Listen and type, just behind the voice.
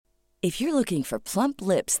If you're looking for plump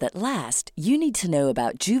lips that last, you need to know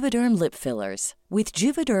about Juvederm lip fillers. With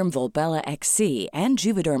Juvederm Volbella XC and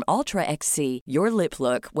Juvederm Ultra XC, your lip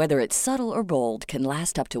look, whether it's subtle or bold, can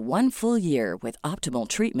last up to 1 full year with optimal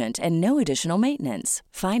treatment and no additional maintenance.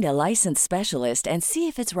 Find a licensed specialist and see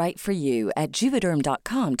if it's right for you at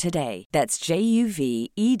Juvederm.com today. That's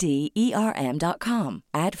JUVEDERM.com.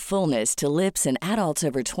 Add fullness to lips in adults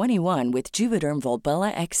over 21 with Juvederm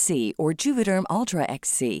Volbella XC or Juvederm Ultra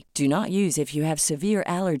XC. Do not use if you have severe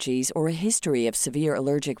allergies or a history of severe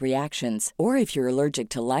allergic reactions, or if you're allergic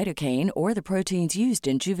to lidocaine or the proteins used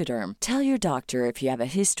in Juvederm. Tell your doctor if you have a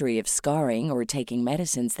history of scarring or taking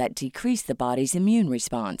medicines that decrease the body's immune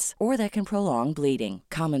response or that can prolong bleeding.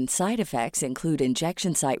 Common side effects include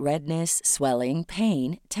injection site redness, swelling,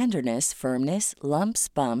 pain, tenderness, firmness, lumps,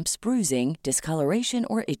 bumps, bruising, discoloration,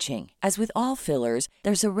 or itching. As with all fillers,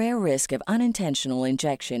 there's a rare risk of unintentional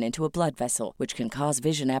injection into a blood vessel, which can cause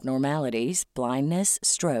vision abnormalities, blindness,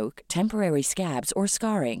 stroke, temporary scabs, or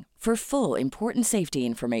scarring. For full, important safety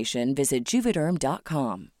information, visit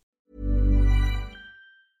Juvederm.com.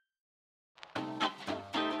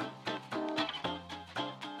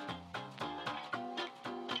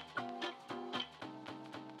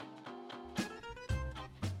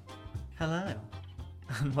 Hello,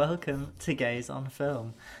 and welcome to Gays on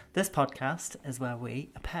Film. This podcast is where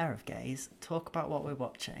we, a pair of gays, talk about what we're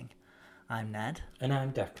watching. I'm Ned. And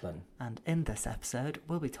I'm Declan. And in this episode,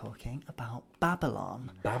 we'll be talking about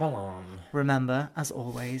Babylon. Babylon. Remember, as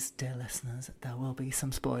always, dear listeners, there will be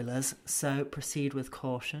some spoilers, so proceed with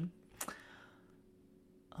caution.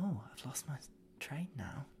 Oh, I've lost my train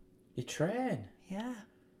now. Your train? Yeah.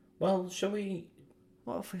 Well, shall we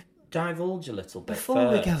What if we... divulge a little bit Before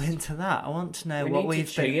we first? go into that, I want to know We what need we've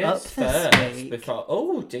to been up cheers this first week. before...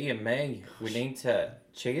 Oh, dear me. We need to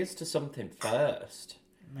cheers to something first.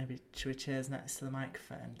 Maybe should we cheers next to the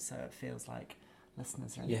microphone so it feels like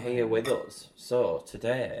listeners are in You're the here room? with us. So,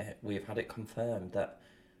 today, we've had it confirmed that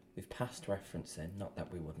we've passed referencing, not that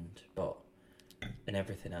we wouldn't, but in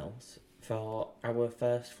everything else, for our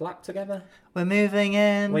first flat together. We're moving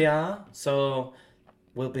in. We are. So,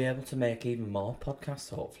 we'll be able to make even more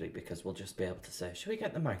podcasts, hopefully, because we'll just be able to say, should we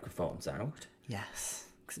get the microphones out? Yes,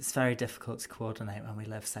 because it's very difficult to coordinate when we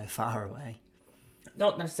live so far away.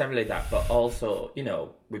 Not necessarily that, but also, you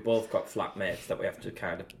know, we both got flatmates that we have to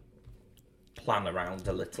kind of plan around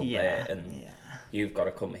a little bit, and you've got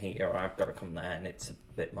to come here or I've got to come there, and it's a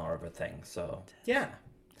bit more of a thing. So, yeah.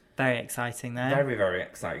 Very exciting though. Very, very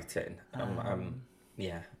exciting.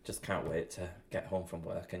 Just can't wait to get home from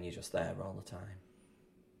work and you're just there all the time.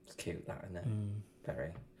 It's cute, that, isn't it?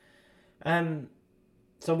 Very.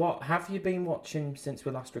 So what have you been watching since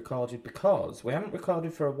we last recorded? Because we haven't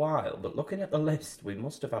recorded for a while, but looking at the list, we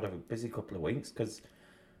must have had a busy couple of weeks because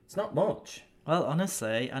it's not much. Well,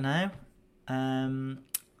 honestly, I know. I've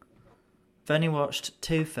only watched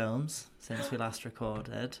 2 films since we last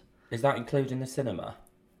recorded. Is that including the cinema?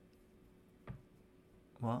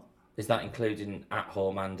 What? Is that including at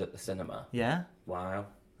home and at the cinema? Yeah, Wow.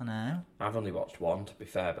 I know. I've only watched one, to be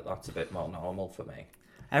fair, but that's a bit more normal for me.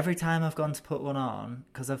 Every time I've gone to put one on,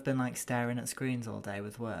 because I've been like staring at screens all day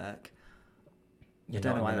with work. You're I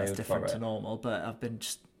don't know not why in the that's mood different for to it. normal, but I've been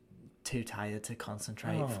just too tired to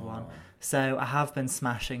concentrate for one. Oh. So I have been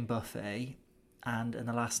smashing Buffy, and in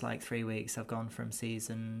the last like 3 weeks I've gone from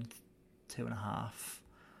season 2.5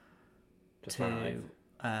 to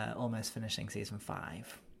almost finishing season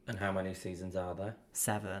 5. And how many seasons are there?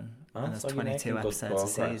 7, Oh, and there's so you're 22 making good episodes a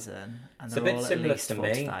progress. season, and It's a they're bit all at similar least to me.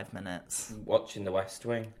 45 minutes. Watching The West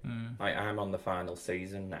Wing. I'm on the final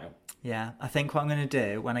season now. Yeah, I think what I'm going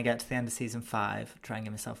to do when I get to the end of season 5, try and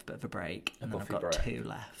give myself a bit of a break, and then I've Buffy got break. 2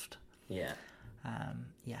 left. Yeah.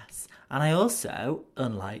 Yes. And I also,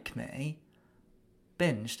 unlike me,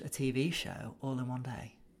 binged a TV show all in one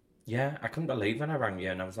day. Yeah, I couldn't believe when I rang you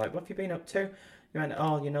and I was like, what have you been up to? You went,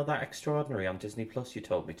 oh, you know that Extraordinary on Disney Plus you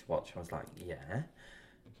told me to watch? I was like, yeah.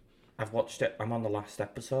 I've watched it. I'm on the last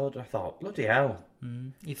episode. I thought, bloody hell.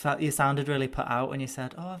 You sounded really put out when you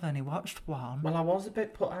said, oh, I've only watched one. Well, I was a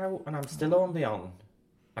bit put out and I'm still only on.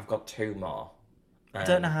 I've got 2 more. I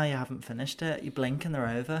don't know how you haven't finished it. You blink and they're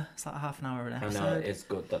over. It's like half an hour an I episode. know it is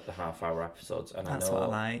good that the half-hour episodes, and That's I know. what I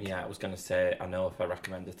like. Yeah, I was going to say, I know if I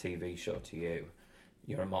recommend a TV show to you,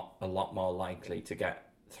 you're a lot more likely to get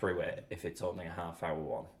through it if it's only a half-hour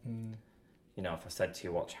one. You know, if I said to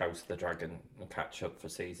you, watch House of the Dragon and catch up for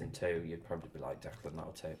season 2, you'd probably be like, Declan,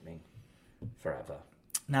 that'll take me forever.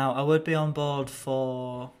 Now, I would be on board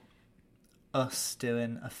for us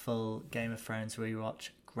doing a full Game of Thrones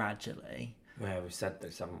rewatch gradually. Yeah, we said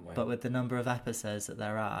this, haven't we? But with the number of episodes that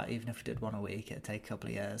there are, even if we did one a week, it'd take a couple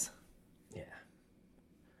of years. Yeah.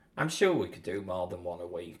 I'm sure we could do more than one a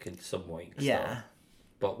week in some weeks. Yeah. Though.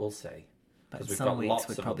 But we'll see. But Because we've some got weeks lots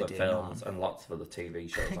we'd of probably other do films none. and lots of other TV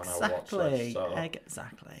shows on our watch Exactly. list. So,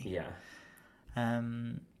 Exactly. yeah.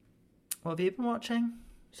 What have you been watching?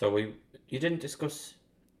 So you didn't discuss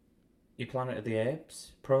your Planet of the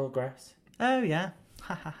Apes progress? Oh, yeah.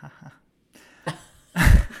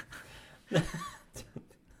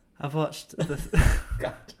 I've watched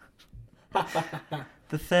God.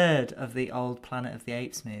 the third of the old Planet of the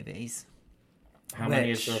Apes movies. How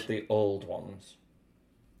many is there of the old ones?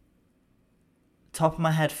 Top of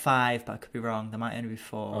my head, 5, but I could be wrong. There might only be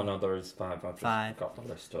 4. Oh no, there is 5. I've just 5. got the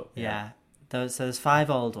list up. Yeah. So there's 5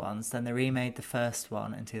 old ones. Then they remade the first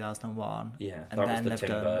one in 2001. Yeah, and that then was the they've Tim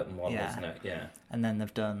done, Burton one, wasn't it? Yeah. And then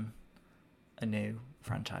they've done a new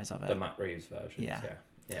franchise of it. The Matt Reeves version. Yeah.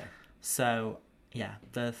 Yeah. So, yeah,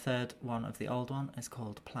 the third one of the old one is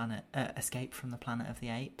called Escape from the Planet of the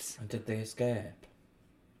Apes. And did they escape?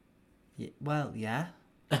 Well, yeah.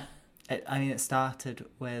 It started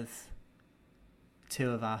with 3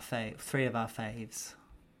 of our faves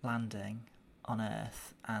landing on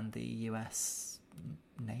Earth and the US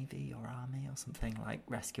Navy or Army or something, like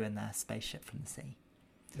rescuing their spaceship from the sea.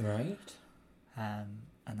 Right.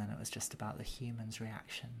 And then it was just about the humans'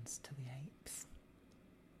 reactions to the apes.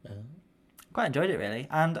 Oh. Quite enjoyed it, really.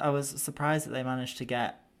 And I was surprised that they managed to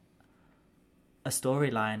get a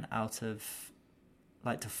storyline out of,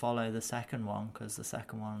 like, to follow the second one, because the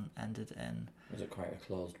second one ended in... Was it quite a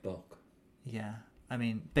closed book? Yeah. I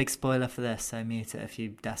mean, big spoiler for this, so mute it if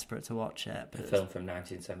you're desperate to watch it. But a film from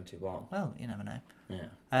 1971. Well, you never know. Yeah.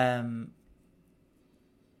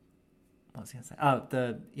 What was I going to say? At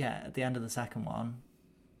the end of the second one,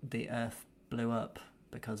 the Earth blew up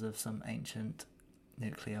because of some ancient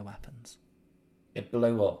nuclear weapons. It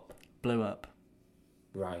blew up. Blew up.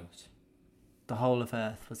 Right. The whole of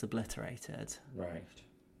Earth was obliterated. Right.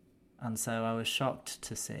 And so I was shocked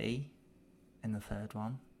to see, in the third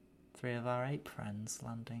one, 3 of our ape friends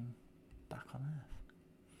landing back on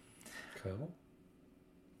Earth. Cool.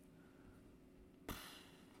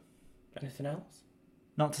 Anything else?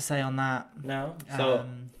 Not to say on that. No. So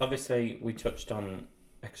obviously we touched on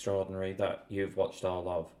Extraordinary that you've watched all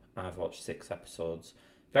of. I've watched 6 episodes.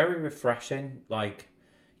 Very refreshing. Like,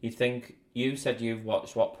 you said you've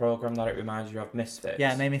watched what program that it reminds you of? Misfits.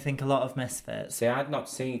 Yeah, it made me think a lot of Misfits. See, I've not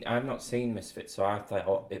seen Misfits, so I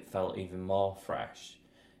thought it felt even more fresh,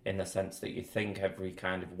 in the sense that you think every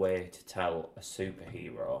kind of way to tell a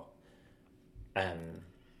superhero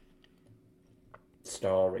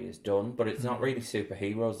story is done, but it's not really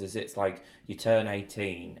superheroes, is it? It's like you turn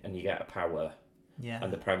 18 and you get a power. Yeah.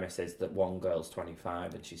 And the premise is that one girl's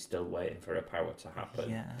 25 and she's still waiting for her power to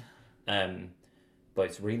happen. Yeah. But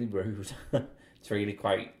it's really rude. It's really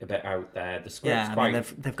quite a bit out there. The script's Yeah,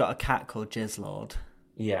 quite... they've got a cat called Jizzlord.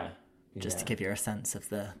 Yeah. Just to give you a sense of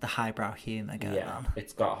the highbrow humour going on.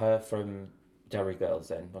 It's got her from Derry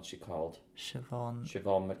Girls in. What's she called? Siobhan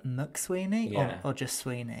McSweeney. McSweeney? Or just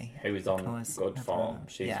Sweeney? Who is on good form. Remember.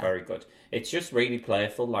 She's very good. It's just really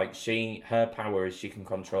playful. Like, her power is she can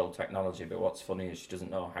control technology, but what's funny is she doesn't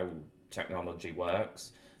know how technology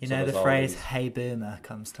works. You know, the phrase "Hey Boomer"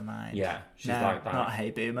 comes to mind. Yeah, she's like that. Not "Hey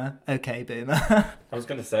Boomer." Okay, Boomer. I was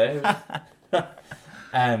going to say.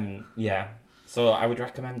 Yeah. So I would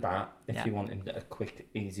recommend that if you wanted a quick,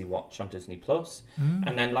 easy watch on Disney Plus.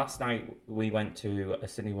 And then last night we went to a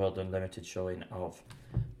Cineworld Unlimited showing of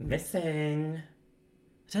Missing.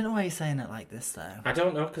 I don't know why you're saying it like this, though. I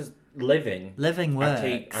don't know, because Living works.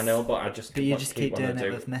 I know, but I just. But you just keep doing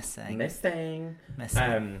it with Missing. Missing.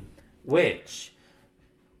 Which.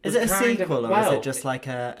 Is it a sequel, or is it just like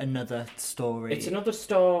another story? It's another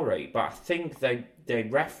story, but I think they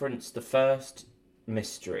referenced the first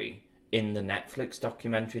mystery in the Netflix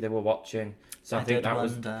documentary they were watching. So I think that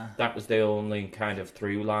was the only kind of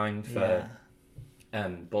through line for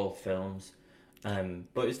both films.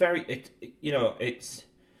 But it's very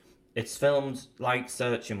it's filmed like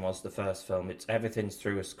Searching was the first film. Everything's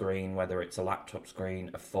through a screen, whether it's a laptop screen,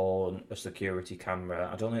 a phone, a security camera.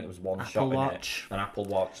 I don't think there was one shot in it. An Apple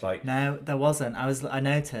Watch, like no, there wasn't. I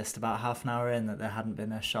noticed about half an hour in that there hadn't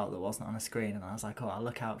been a shot that wasn't on a screen, and I was like, oh, I'll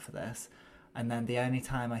look out for this. And then the only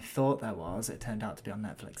time I thought there was, it turned out to be on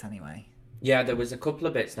Netflix anyway. Yeah, there was a couple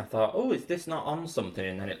of bits, and I thought, oh, is this not on something?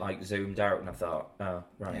 And then it like zoomed out, and I thought, oh,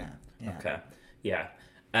 right, okay, yeah.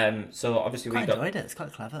 So obviously we enjoyed it. It's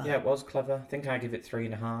quite clever. Yeah, it was clever. I think I give it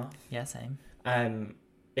 3.5. Yeah, same.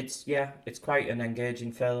 It's quite an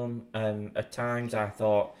engaging film. At times I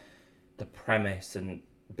thought the premise and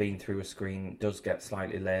being through a screen does get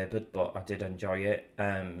slightly laboured, but I did enjoy it.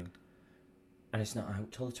 And it's not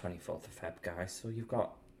out till the 24th of Feb, guys. So you've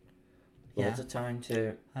got loads of time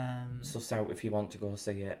to Um, suss out if you want to go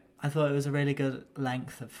see it. I thought it was a really good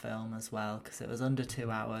length of film as well because it was under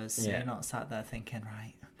 2 hours. So Yeah. you're not sat there thinking,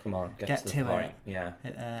 right, Come on, Get to the to point. it. Yeah.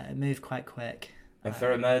 it moved quite quick. And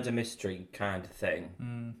for a murder mystery kind of thing,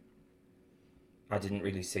 Mm. I didn't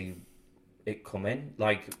really see it coming.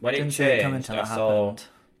 Like, when Didn't it see it coming changed, till I it saw... happened.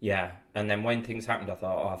 Yeah, and then when things happened, I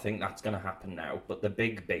thought, oh, I think that's going to happen now. But the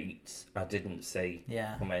big beats, I didn't see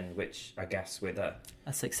Yeah. come in, which I guess with a...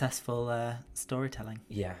 A successful storytelling.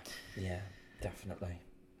 Yeah, definitely.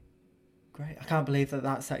 Great. I can't believe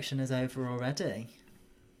that section is over already.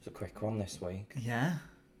 It's a quick one this week. Yeah.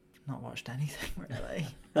 Not watched anything, really.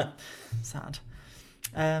 Sad.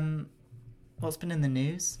 What's been in the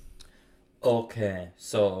news? Okay,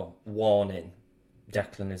 so, warning.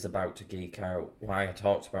 Declan is about to geek out. Why I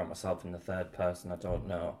talked about myself in the third person, I don't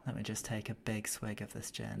know. Let me just take a big swig of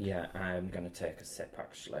this gin. Yeah, I'm going to take a sip,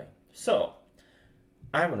 actually. So,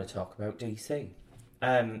 I want to talk about DC.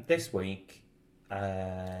 This week,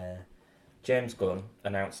 James Gunn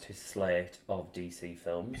announced his slate of DC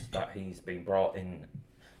films that he's been brought in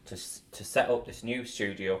to set up this new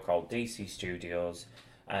studio called DC Studios.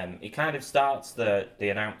 He kind of starts the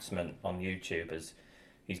announcement on YouTube as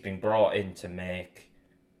he's been brought in to make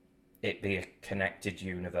it be a connected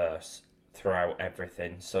universe throughout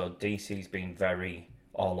everything. So DC's been very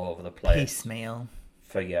all over the place Piecemeal.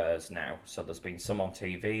 for years now. So there's been some on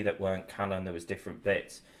TV that weren't canon, there was different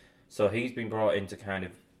bits. So he's been brought in to kind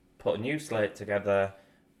of put a new slate together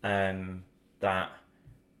that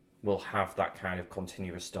will have that kind of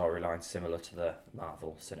continuous storyline similar to the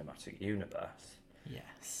Marvel Cinematic Universe.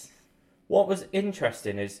 Yes. What was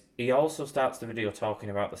interesting is he also starts the video talking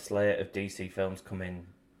about the slate of DC films coming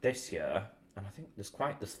this year, and I think there's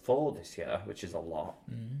 4 this year, which is a lot.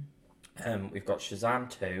 Mm. We've got Shazam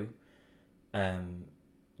 2,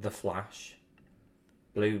 The Flash,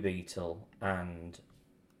 Blue Beetle, and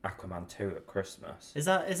Aquaman 2 at Christmas. Is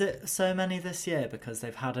it so many this year because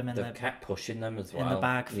they've had them They've kept pushing them as well. in the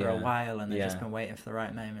bag for a while and they've Yeah. just been waiting for the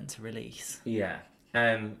right moment to release? Yeah.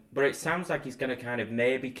 But it sounds like he's going to kind of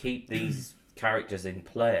maybe keep these characters in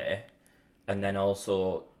play and then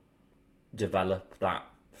also develop that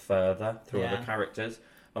further through other characters.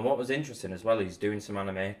 And what was interesting as well, he's doing some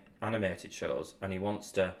animated shows and he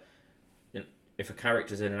wants to... If a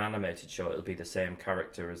character's in an animated show, it'll be the same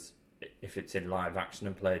character as if it's in live action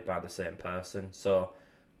and played by the same person. So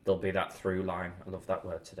there'll be that through line. I love that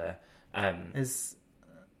word today. Is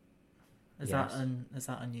Yes.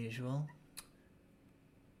 that unusual?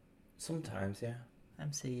 Sometimes, yeah.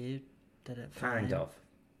 MCU did it for Kind him. of.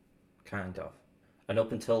 And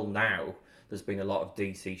up until now, there's been a lot of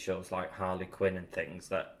DC shows like Harley Quinn and things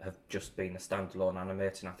that have just been a standalone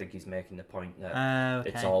animated, and I think he's making the point that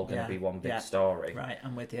it's all going to be one big story. Right,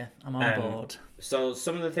 I'm with you. I'm on board. So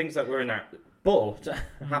some of the things that were in that... But,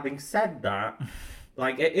 having said that,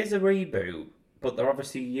 like, it is a reboot, but they're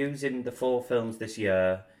obviously using the 4 films this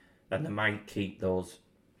year, and they might keep those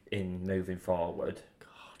in moving forward.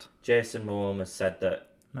 God. Jason Momoa has said that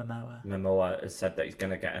Momoa has said that he's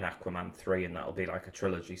going to get an Aquaman 3 and that'll be like a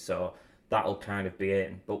trilogy, so that'll kind of be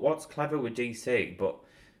in. But what's clever with DC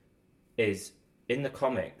is in the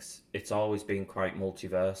comics, it's always been quite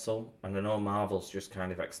multiversal, and I know Marvel's just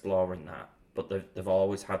kind of exploring that, but they've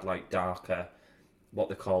always had like darker, what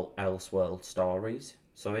they call Elseworld stories.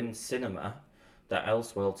 So in cinema, the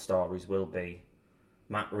Elseworld stories will be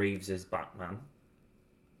Matt Reeves' Batman,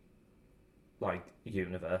 like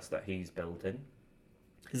universe that he's building.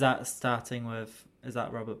 Is that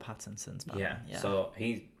Robert Pattinson's Batman? Yeah. So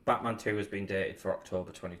Batman 2 has been dated for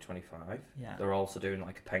October 2025. Yeah. They're also doing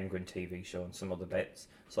like a Penguin TV show and some other bits.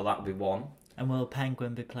 So that'll be one. And will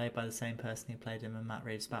Penguin be played by the same person who played him in Matt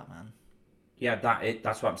Reeves' Batman? Yeah,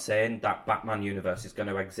 that's what I'm saying. That Batman universe is going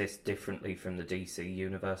to exist differently from the DC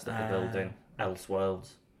universe that they're building,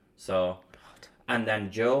 Elseworlds. So, and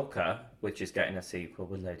then Joker, which is getting a sequel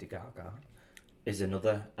with Lady Gaga, is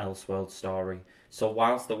another Elseworld story. So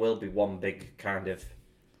whilst there will be one big kind of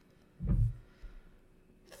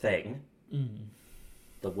thing,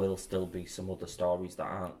 there will still be some other stories that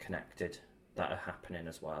aren't connected that are happening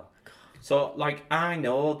as well. So, like, I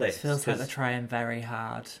know this. It feels like they're trying very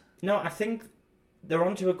hard. No, I think they're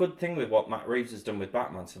onto a good thing with what Matt Reeves has done with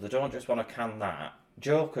Batman, so they don't just want to can that.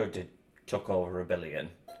 Joker took over $1 billion,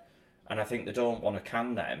 and I think they don't want to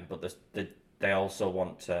can them, but they also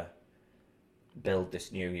want to build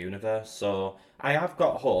this new universe. So I have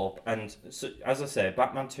got hope, and so, as I say,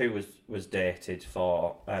 Batman 2 was dated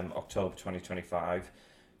for October 2025.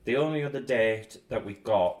 The only other date that we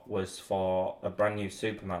got was for a brand new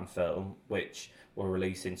Superman film, which will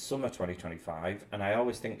release in summer 2025. And I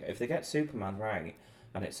always think if they get Superman right,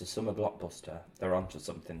 and it's a summer blockbuster. They're onto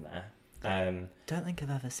something there. Don't think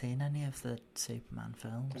I've ever seen any of the Superman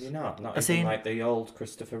films. Have you not? Not I've even seen- like the old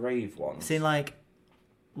Christopher Reeve ones? I've seen like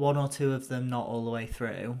one or two of them, not all the way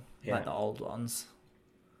through, Yeah. like the old ones.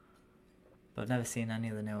 But I've never seen any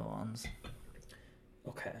of the newer ones.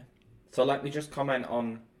 Okay. So let me just comment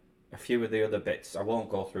on a few of the other bits. I won't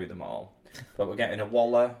go through them all. But we're getting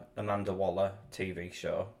a Amanda Waller TV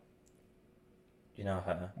show. You know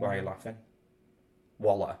her. Why are you laughing?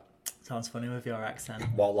 Waller. Sounds funny with your accent.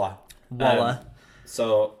 Waller. Waller.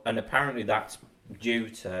 And apparently that's due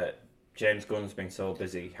to James Gunn's been so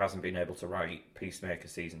busy, he hasn't been able to write Peacemaker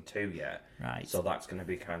Season 2 yet. Right. So that's going to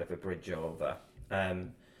be kind of a bridge over.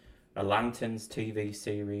 A Lanterns TV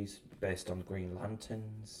series based on Green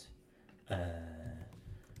Lanterns.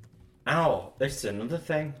 This is another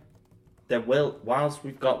thing. Whilst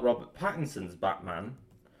we've got Robert Pattinson's Batman,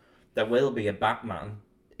 there will be a Batman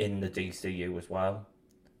in the DCU as well.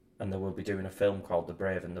 And they will be doing a film called The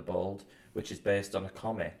Brave and the Bold, which is based on a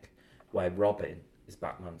comic where Robin is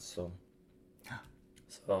Batman's son.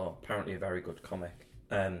 So apparently a very good comic.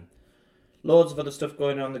 Loads of other stuff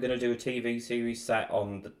going on. They're going to do a TV series set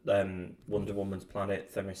on Wonder Woman's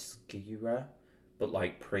planet Themyscira, but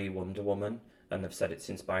like pre-Wonder Woman, and they've said it's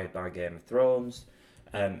inspired by Game of Thrones.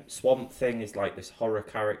 Swamp Thing is like this horror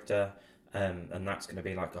character, and that's going to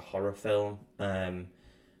be like a horror film.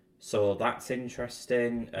 So that's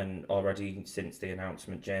interesting, and already since the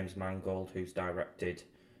announcement, James Mangold, who directed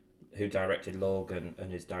Logan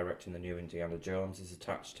and is directing the new Indiana Jones, is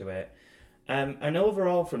attached to it. And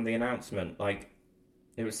overall, from the announcement, like,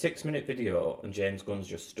 it was a 6-minute video, and James Gunn's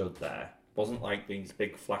just stood there. It wasn't like these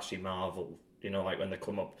big flashy Marvel, like when they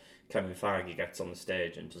come up, Kevin Feige gets on the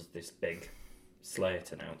stage and does this big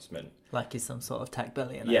slate announcement. Like he's some sort of tech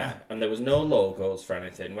billionaire. Yeah, and there was no logos for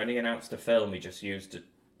anything. When he announced the film, he just used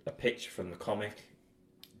a picture from the comic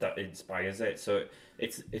that inspires it. So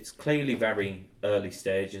it's clearly very early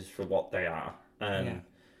stages for what they are.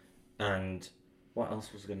 And what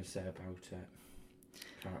else was I going to say about it?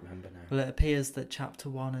 Can't remember now. Well, it appears that Chapter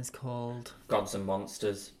 1 is called Gods and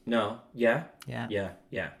Monsters. No, yeah.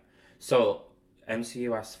 So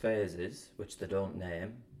MCU has phases, which they don't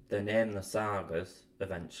name. They name the sagas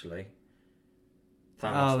eventually.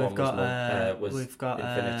 We've got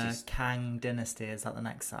Infinity. Kang Dynasty. Is that the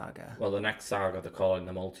next saga? Well, the next saga they're calling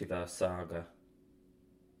the Multiverse Saga.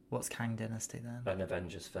 What's Kang Dynasty then? An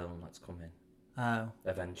Avengers film that's coming. Oh.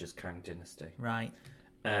 Avengers Kang Dynasty. Right.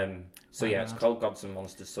 It's called Gods and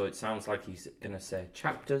Monsters, so it sounds like he's going to say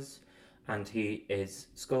chapters, and he is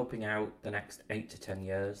scoping out the next 8 to 10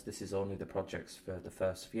 years. This is only the projects for the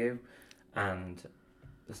first few, and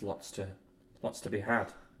there's lots to be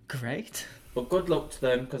had. Great. But good luck to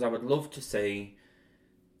them, because I would love to see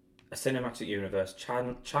a cinematic universe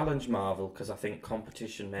challenge Marvel, because I think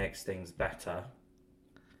competition makes things better.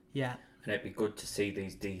 Yeah. And it'd be good to see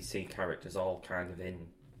these DC characters all kind of in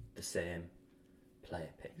the same player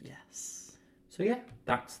pit. Yes. So yeah,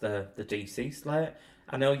 that's the DC slate.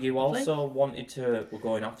 I know you also we're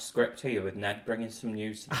going off script here with Ned bringing some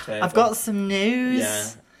news to the table. I've got some news.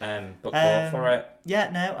 Yeah, but go for it.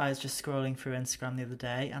 Yeah, no, I was just scrolling through Instagram the other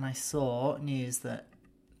day and I saw news that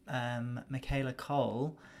Michaela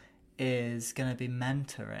Cole is going to be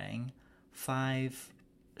mentoring 5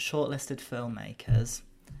 shortlisted filmmakers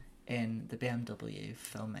in the BMW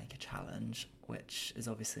Filmmaker Challenge, which is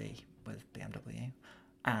obviously with BMW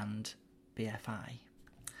and BFI.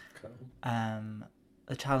 Cool.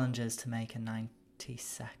 The challenge is to make a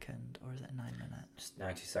 90-second, or is it 9 minute? Just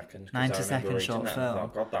 90 seconds. 90-second short film.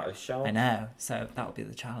 Oh God, that is short. I know, so that will be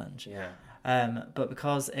the challenge. Yeah. But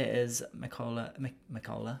because it is Michaela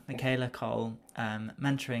Cole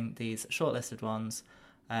mentoring these shortlisted ones,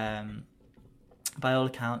 by all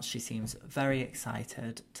accounts, she seems very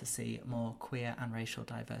excited to see more queer and racial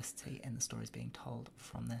diversity in the stories being told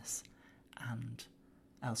from this and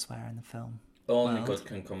elsewhere in the film. Only good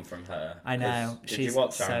can come from her. I know. Did She's you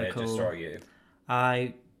watch so How They cool. Destroy You?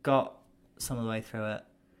 I got some of the way through it.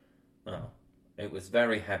 Oh. It was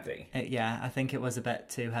very heavy. I think it was a bit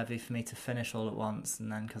too heavy for me to finish all at once,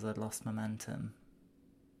 and then because I'd lost momentum.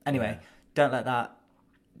 Anyway, Don't let that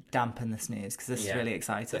dampen this news, because this is really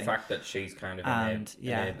exciting. The fact that she's kind of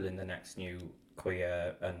enabling the next new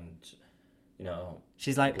queer and,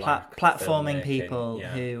 she's like platforming people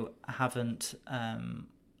who haven't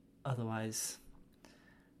otherwise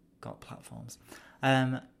got platforms.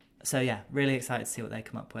 So yeah, really excited to see what they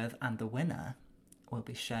come up with, and the winner will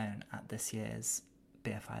be shown at this year's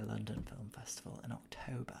BFI London Film Festival in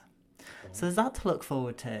October. Cool. So there's that to look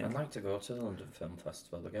forward to. I'd like to go to the London Film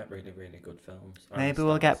Festival. They get really, really good films. Maybe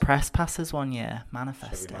we'll get press passes one year.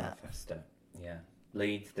 Manifest it. Yeah.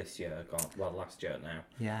 Leeds this year, last year now.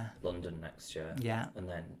 Yeah. London next year. Yeah. And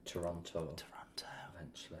then Toronto.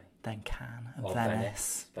 Eventually. Then Cannes and or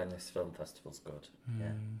Venice. Venice Film Festival's good.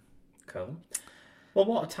 Yeah. Cool. Well,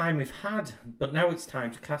 what a time we've had. But now it's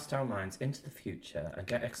time to cast our minds into the future and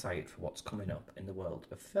get excited for what's coming up in the world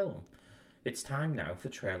of film. It's time now for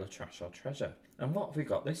Trailer Trash or Treasure. And what have we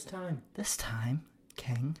got this time? This time,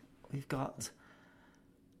 King, we've got...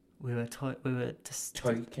 We were just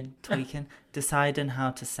tweaking, deciding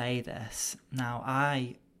how to say this. Now,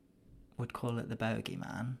 I would call it the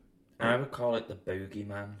Bogeyman. I would call it the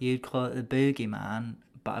Boogeyman. You'd call it the Boogeyman,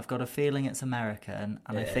 but I've got a feeling it's American,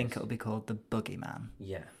 and I think is. it'll be called the Boogeyman.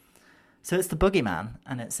 Yeah. So it's the Boogeyman,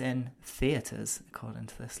 and it's in theatres, according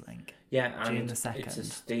to this link. Yeah, and June the 2nd. It's a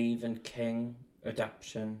Stephen King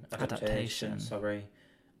adaptation. Sorry.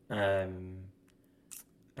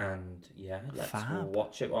 And yeah, let's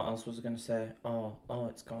watch it. What else was I going to say? Oh,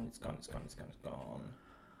 it's gone.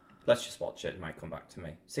 Let's just watch it. It might come back to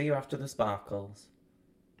me. See you after the sparkles.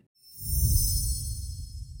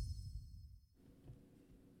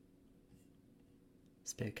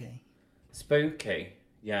 Spooky.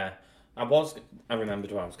 Yeah. I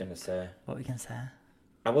remembered what I was going to say. What were you going to say?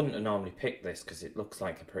 I wouldn't have normally picked this because it looks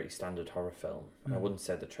like a pretty standard horror film. I wouldn't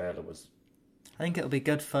say the trailer was... I think it'll be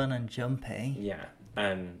good fun and jumpy. Yeah.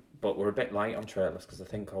 But we're a bit light on trailers because I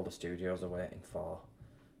think all the studios are waiting for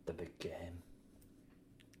the big game.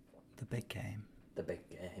 The big game? The big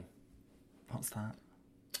game. What's that?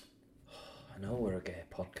 I know we're a gay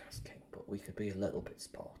podcast, King, but we could be a little bit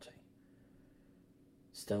sporty.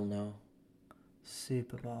 Still no?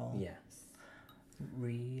 Super Bowl? Yes.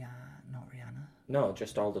 Not Rihanna? No,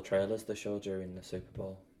 just all the trailers they show during the Super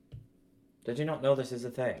Bowl. Did you not know this is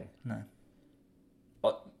a thing? No.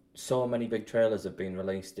 So many big trailers have been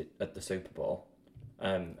released at the Super Bowl.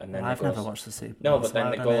 And then I've never watched the Super Bowl. No, but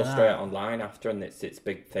then they go straight online after, and it's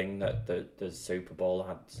big thing that there's Super Bowl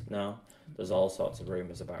ads now. There's all sorts of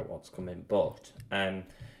rumours about what's coming. But,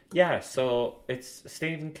 so it's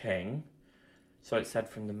Stephen King. So it's said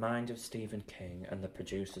from the mind of Stephen King and the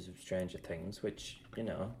producers of Stranger Things, which,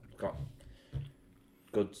 got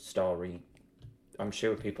good story. I'm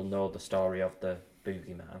sure people know the story of the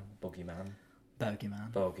Bogeyman.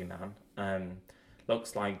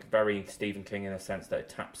 Looks like very Stephen King in the sense that it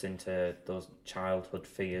taps into those childhood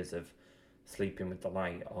fears of sleeping with the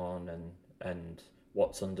light on and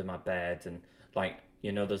what's under my bed, and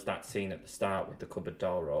there's that scene at the start with the cupboard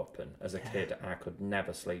door open. As a kid, I could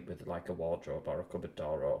never sleep with a wardrobe or a cupboard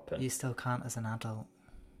door open. You still can't as an adult.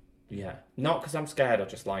 Yeah, not because I'm scared. I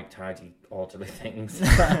just like tidy, orderly things.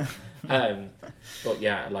 But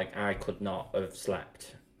yeah, I could not have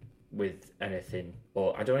slept with anything,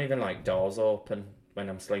 or I don't even like doors open when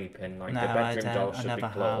I'm sleeping. The bedroom door should be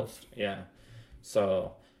closed. Yeah,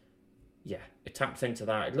 so yeah, it taps into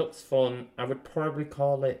that. It looks fun. I would probably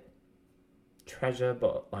call it treasure,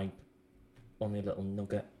 but only a little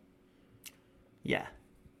nugget. Yeah.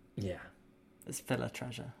 It's filler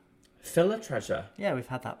treasure. Filler treasure. Yeah, we've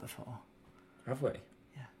had that before. Have we?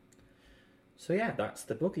 Yeah. So yeah, that's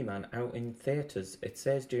the Boogeyman out in theatres. It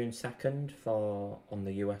says June 2nd on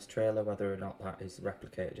the US trailer. Whether or not that is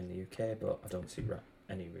replicated in the UK, but I don't see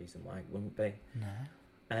any reason why it wouldn't be.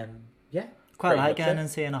 No. Yeah. Quite like going and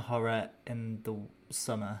seeing a horror in the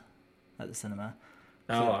summer at the cinema.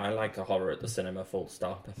 Oh, I like a horror at the cinema. Full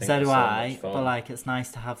stop. I think so do I. But it's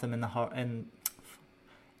nice to have them in the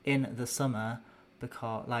in the summer,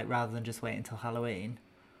 because rather than just wait until Halloween.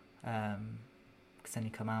 Because then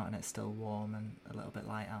you come out and it's still warm and a little bit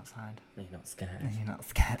light outside. You're not scared. And you're not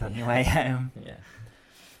scared on your way home. Yeah.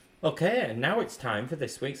 Okay, and now it's time for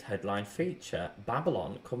this week's headline feature,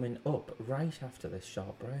 Babylon, coming up right after this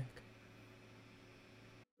short break.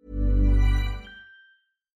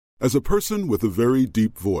 As a person with a very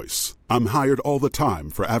deep voice, I'm hired all the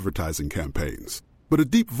time for advertising campaigns. But a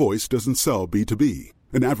deep voice doesn't sell B2B,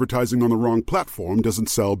 and advertising on the wrong platform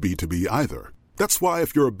doesn't sell B2B either. That's why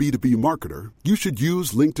if you're a B2B marketer, you should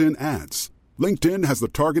use LinkedIn ads. LinkedIn has the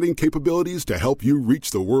targeting capabilities to help you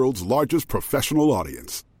reach the world's largest professional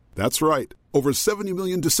audience. That's right, over 70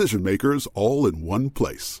 million decision makers all in one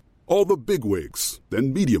place. All the big wigs,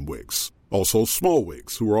 then medium wigs, also small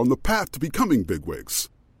wigs who are on the path to becoming big wigs.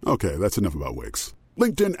 Okay, that's enough about wigs.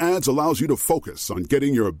 LinkedIn ads allows you to focus on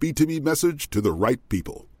getting your B2B message to the right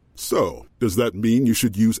people. So, does that mean you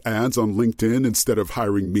should use ads on LinkedIn instead of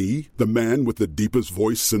hiring me, the man with the deepest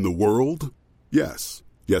voice in the world? Yes.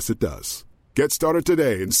 Yes, it does. Get started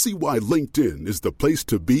today and see why LinkedIn is the place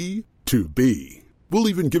to be to be. We'll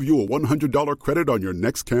even give you a $100 credit on your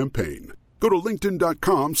next campaign. Go to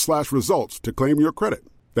linkedin.com/results to claim your credit.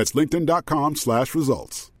 That's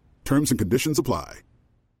linkedin.com/results. Terms and conditions apply.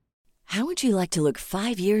 How would you like to look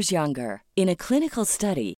 5 years younger? In a clinical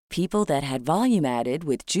study, people that had volume added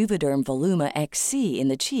with Juvederm Voluma XC in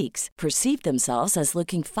the cheeks perceived themselves as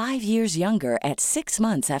looking 5 years younger at 6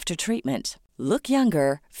 months after treatment. Look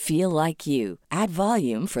younger, feel like you. Add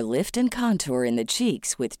volume for lift and contour in the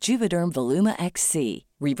cheeks with Juvederm Voluma XC.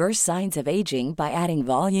 Reverse signs of aging by adding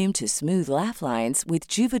volume to smooth laugh lines with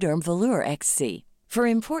Juvederm Volure XC. For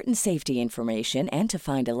important safety information and to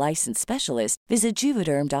find a licensed specialist, visit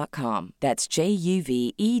Juvederm.com. That's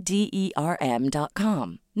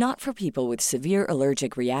JUVEDERM.com. Not for people with severe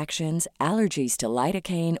allergic reactions, allergies to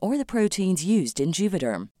lidocaine, or the proteins used in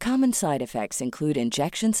Juvederm. Common side effects include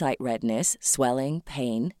injection site redness, swelling,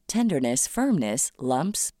 pain, tenderness, firmness,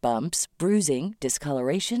 lumps, bumps, bruising,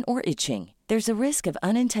 discoloration, or itching. There's a risk of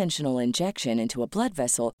unintentional injection into a blood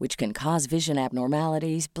vessel, which can cause vision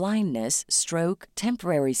abnormalities, blindness, stroke,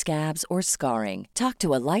 temporary scabs, or scarring. Talk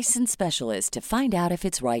to a licensed specialist to find out if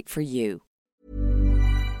it's right for you.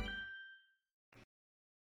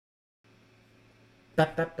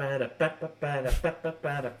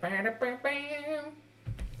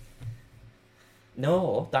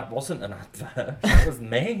 No, that wasn't an advert. That was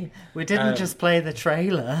me. We didn't just play the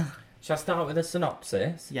trailer. Shall I start with a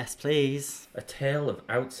synopsis? Yes, please. A tale of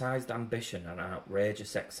outsized ambition and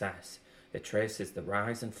outrageous excess. It traces the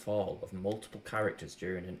rise and fall of multiple characters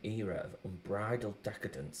during an era of unbridled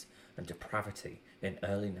decadence and depravity in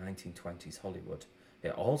early 1920s Hollywood.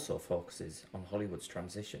 It also focuses on Hollywood's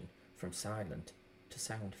transition from silent to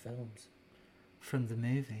sound films. From the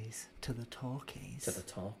movies to the talkies. To the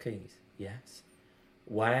talkies, yes.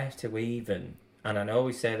 Where to even... And I know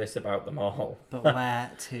we say this about them all. But where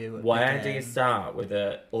to Where begin? do you start with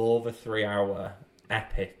a over 3 hour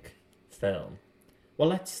epic film? Well,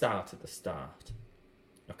 let's start at the start.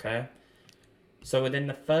 Okay? So within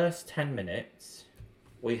the first 10 minutes,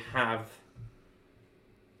 we have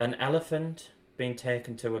an elephant being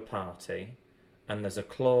taken to a party, and there's a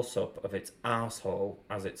close-up of its arsehole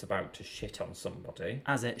as it's about to shit on somebody.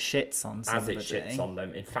 As it shits on somebody. As it shits on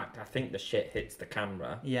them. In fact, I think the shit hits the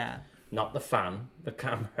camera. Yeah. Not the fan, the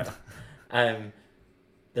camera.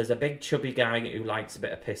 There's a big chubby guy who likes a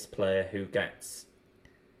bit of piss play who gets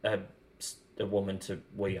a woman to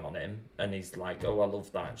wee on him, and he's like, oh, I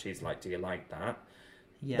love that. And she's like, do you like that?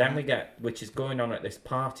 Yeah. Then we get, which is going on at this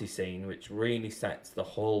party scene, which really sets the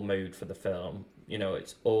whole mood for the film. You know,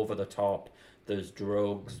 it's over the top. There's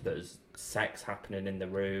drugs, there's sex happening in the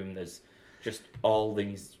room, there's just all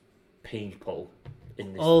these people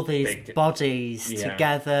in this all these big... bodies Yeah.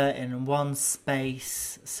 together in one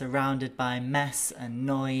space, surrounded by mess and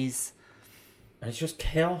noise. And it's just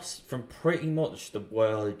chaos from pretty much the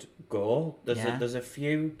word go. There's a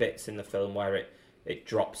few bits in the film where it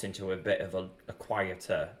drops into a bit of a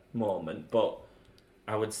quieter moment, but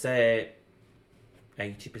I would say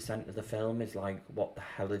 80% of the film is like, what the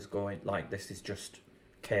hell is going... Like, this is just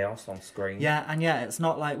chaos on screen. Yeah, and it's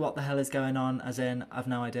not like what the hell is going on, as in, I've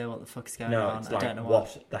no idea what the fuck is going on. No, it's like, I don't know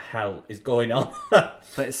what the hell is going on? But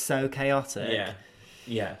it's so chaotic.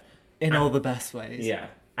 Yeah. In all the best ways. Yeah.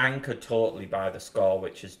 Anchored totally by the score,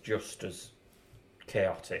 which is just as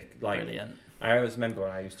chaotic. Like, Brilliant. I always remember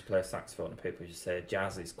when I used to play saxophone and people used to say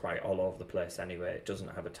jazz is quite all over the place anyway. It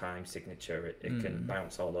doesn't have a time signature. It can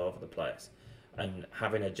bounce all over the place. And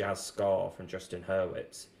having a jazz score from Justin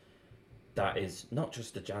Hurwitz, that is not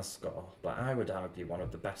just a jazz score, but I would argue one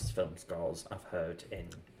of the best film scores I've heard in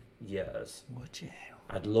years. Would you?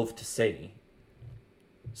 I'd love to see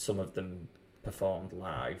some of them performed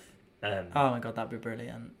live. Oh my god, that'd be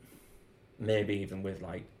brilliant. Maybe even with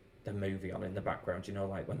like the movie on in the background, you know,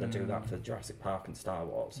 like when they do that for Jurassic Park and Star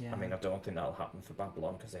Wars. Yeah. I mean, I don't think that'll happen for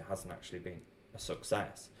Babylon because it hasn't actually been a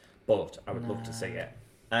success, but I would love to see it.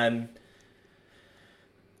 And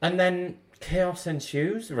then chaos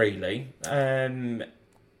ensues, really.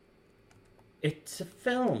 It's a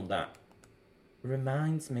film that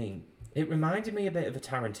reminded me a bit of a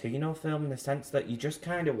Tarantino film in the sense that you're just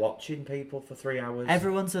kind of watching people for 3 hours.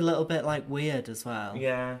 Everyone's a little bit like weird as well.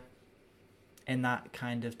 Yeah. In that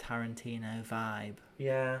kind of Tarantino vibe.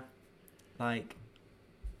 Yeah. Like,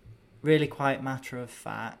 really quite matter of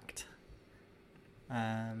fact.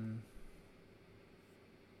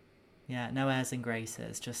 Yeah, no airs and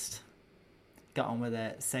graces. Just get on with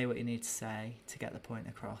it. Say what you need to say to get the point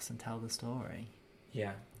across and tell the story.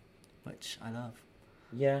 Yeah. Which I love.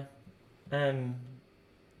 Yeah.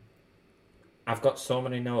 I've got so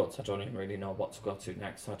many notes, I don't even really know what to go to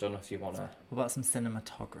next. So I don't know if you want to... What about some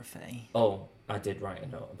cinematography? Oh, I did write a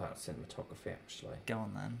note about cinematography, actually. Go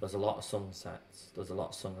on then. There's a lot of sunsets. There's a lot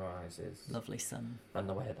of sunrises. Lovely sun. And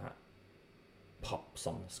the way that pops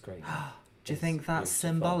on the screen. Do you think that's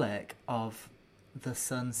beautiful. symbolic of the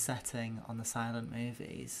sun setting on the silent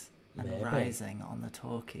movies and Maybe. rising on the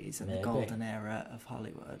talkies and the Maybe. golden era of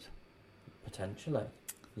Hollywood? Potentially,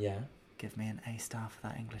 yeah. Give me an A star for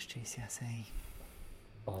that English GCSE.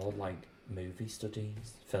 Or like movie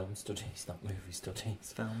studies, film studies, not movie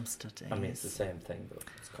studies. Film studies. I mean, it's the same thing, but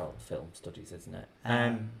it's called film studies, isn't it?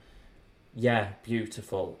 Um, Yeah,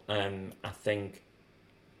 beautiful. I think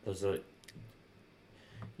there's a,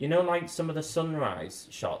 you know, like some of the sunrise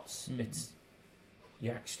shots. It's,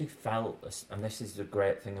 you actually felt this, and this is the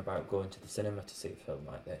great thing about going to the cinema to see a film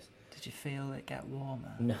like this. Did you feel it get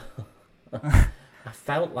warmer? No, I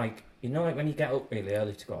felt like, you know, like when you get up really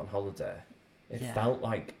early to go on holiday. It Yeah. felt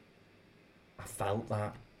like I felt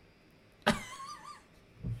that.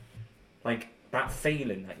 Like that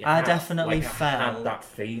feeling that you I have. definitely like I had felt- that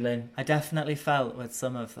feeling. I definitely felt with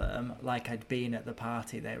some of them like I'd been at the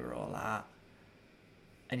party they were all at,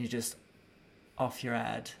 and you just off your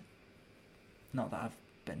head. Not that I've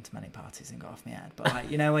been to many parties and got off my head, but like,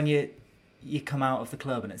 you know, when you come out of the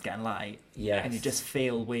club and it's getting light, Yes. and you just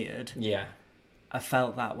feel weird. Yeah. I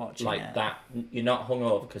felt that watching Like it. that. You're not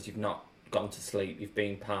hungover because you've not gone to sleep. You've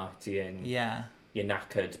been partying. Yeah, You're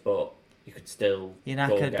knackered, but you could still you're go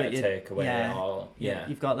knackered, and get but a you takeaway or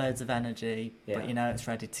you've got loads of energy, Yeah. but you know it's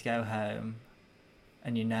ready to go home,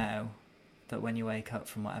 and you know that when you wake up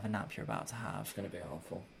from whatever nap you're about to It's have, going to be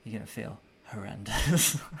awful. you're gonna feel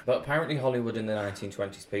horrendous. But apparently Hollywood in the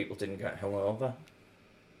 1920s, people didn't get hungover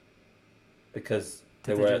because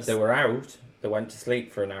Did they just- they were out. They went to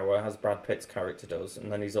sleep for an hour, as Brad Pitt's character does,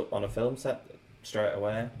 and then he's up on a film set straight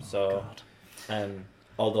away. So, God.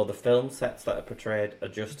 although the film sets that are portrayed are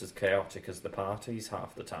just as chaotic as the parties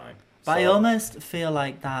half the time. But I So- almost feel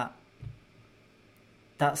like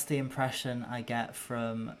that's the impression I get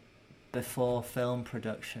from before film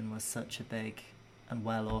production was such a big and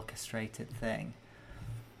well orchestrated thing.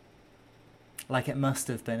 Like it must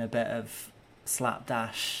have been a bit of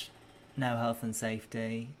slapdash, no health and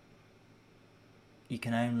safety. You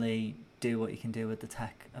can only do what you can do with the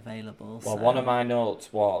tech available. Well, so- one of my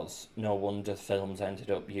notes was, no wonder films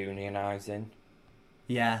ended up unionising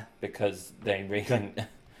Yeah, because they really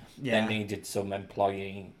yeah. they needed some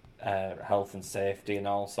employee health and safety and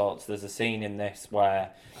all sorts. There's a scene in this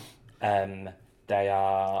where they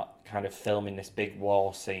are kind of filming this big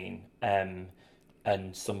war scene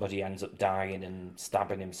and somebody ends up dying and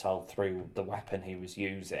stabbing himself through the weapon he was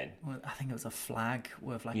using. Well, I think it was a flag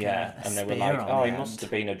with like Yeah, a and they were spear like, on "Oh, the he must end.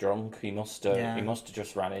 have been a drunk. He must have. Yeah. He must have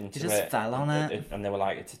just ran into just it. fell on it. And they were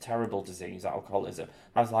like, "It's a terrible disease, alcoholism."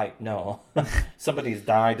 I was like, "No, somebody's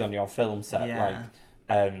died on your film set." Yeah.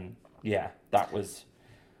 Like, yeah, that was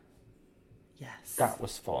Yes.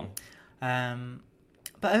 fun.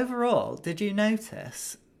 But overall, did you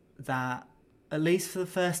notice that at least for the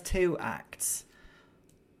first two acts,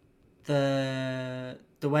 the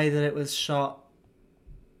way that it was shot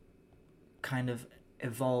kind of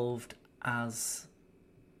evolved as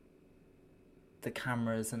the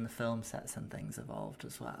cameras and the film sets and things evolved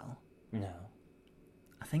as well? No,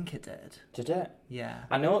 I think it did. did it? Yeah.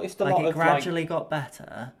 I noticed a Like lot it of gradually got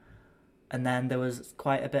better, and then there was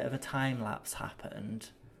quite a bit of a time lapse happened,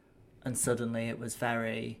 and suddenly it was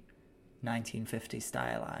very 1950s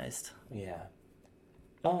stylized. Yeah.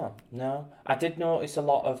 Oh, no. I did notice a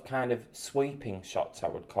lot of kind of sweeping shots, I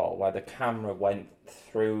would call, where the camera went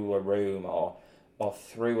through a room or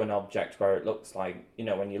through an object where it looks like, you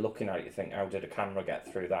know, when you're looking at it, you think, how did a camera get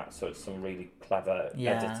through that? So it's some really clever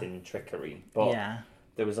Yeah. editing trickery. But Yeah.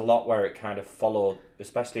 there was a lot where it kind of followed,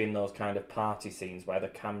 especially in those kind of party scenes where the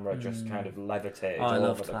camera just kind of levitated Oh, I over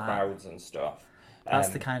loved the that. crowds and stuff. That's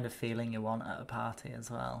the kind of feeling you want at a party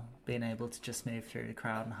as well. Being able to just move through the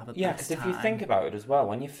crowd and have a Yeah, best because if you time. think about it as well,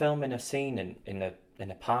 when you're filming a scene in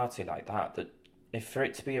a party like that if for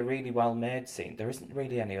it to be a really well made scene, there isn't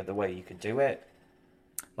really any other way you could do it.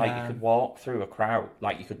 Like you could walk through a crowd,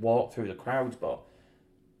 like you could walk through the crowd, but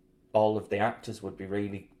all of the actors would be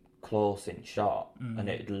really close in shot, and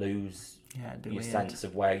it'd lose Yeah, it'd be your weird. sense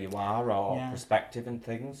of where you are or Yeah. perspective and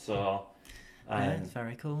things. So, Yeah, it's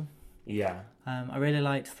very cool. yeah. I really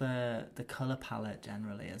liked the colour palette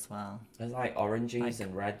generally as well. There's like oranges Like-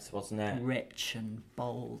 and reds, wasn't it? Rich and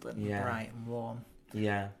bold and Yeah. bright and warm.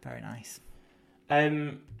 Yeah. Very nice.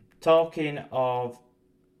 Talking of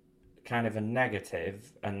kind of a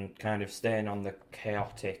negative and kind of staying on the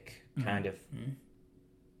chaotic kind of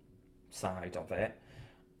side of it,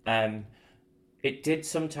 it did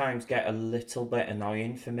sometimes get a little bit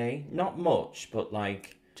annoying for me. Not much, but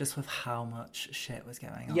like, Just with how much shit was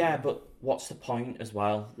going on. yeah, but what's the point as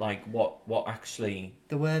well? Like, what actually...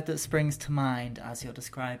 The word that springs to mind as you're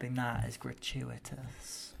describing that is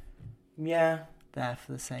gratuitous. Yeah. there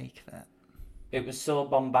for the sake of it. It was so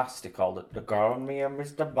bombastic, all that. The girl and me and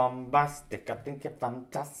Mr. Bombastic. I think you're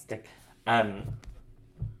fantastic. Was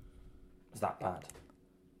that bad?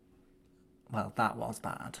 Well, that was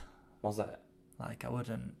bad. Was it? Like, I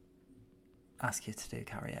wouldn't ask you to do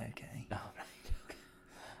karaoke. Oh,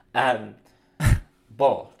 right.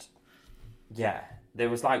 But, yeah, there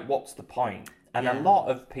was like, what's the point? And a Yeah. lot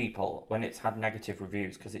of people, when it's had negative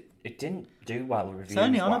reviews, because it didn't do well reviews. It's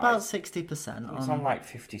only on about 60%. It's on like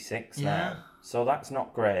 56 Yeah. now. So that's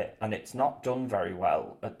not great. And it's not done very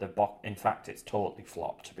well at the box. In fact, it's totally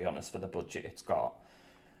flopped, to be honest, for the budget it's got.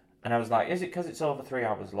 And I was like, is it because it's over 3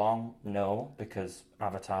 hours long? No, because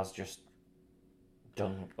Avatar's just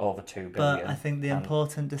done over 2 billion. But I think the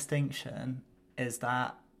important distinction is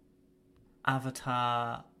that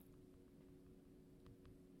Avatar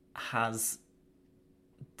has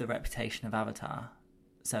the reputation of Avatar,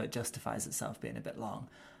 so it justifies itself being a bit long.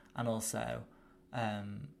 And also,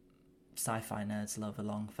 sci-fi nerds love a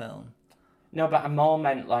long film. No, but I more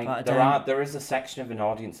meant like But there is a section of an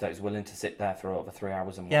audience that is willing to sit there for over 3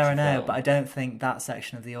 hours and watch Yeah, I a know, film. but I don't think that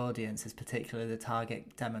section of the audience is particularly the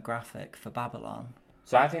target demographic for Babylon.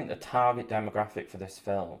 So I think the target demographic for this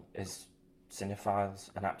film is cinephiles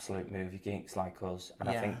and absolute movie geeks like us. And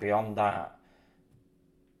I Yeah. think beyond that,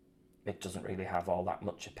 it doesn't really have all that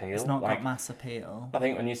much appeal. It's not like, got mass appeal. I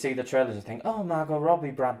think when you see the trailers, you think, oh, Margot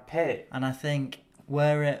Robbie, Brad Pitt. And I think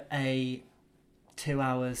were it a 2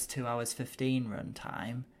 hours, 2 hours 15 run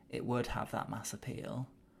time, it would have that mass appeal.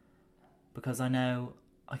 Because I know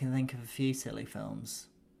I can think of a few silly films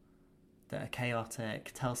that are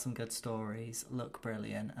chaotic, tell some good stories, look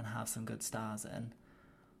brilliant, and have some good stars in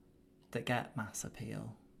that get mass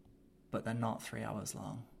appeal, but they're not 3 hours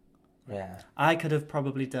long. Yeah. I could have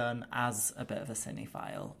probably done, as a bit of a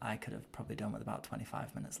cinephile, I could have probably done with about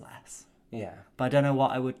 25 minutes less. Yeah. But I don't know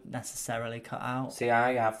what I would necessarily cut out. See,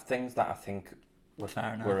 I have things that I think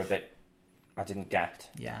Fair enough. were a bit I didn't get.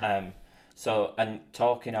 Yeah. So, and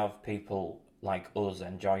talking of people like us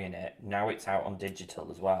enjoying it, now it's out on digital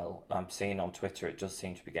as well. I'm seeing on Twitter it does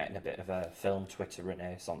seem to be getting a bit of a film Twitter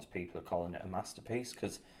renaissance. People are calling it a masterpiece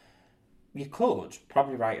because you could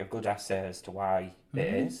probably write a good essay as to why it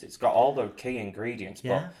is. It's got all the key ingredients.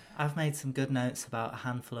 Yeah, I've made some good notes about a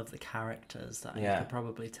handful of the characters that I could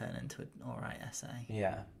probably turn into an alright essay. But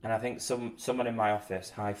yeah, and I think someone in my office,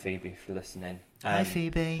 hi Phoebe if you're listening. Hi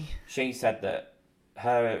Phoebe. She said that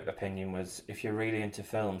her opinion was, if you're really into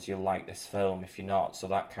films, you'll like this film. If you're not, so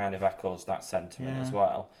that kind of echoes that sentiment as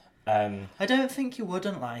well. I don't think you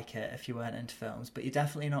wouldn't like it if you weren't into films, but you're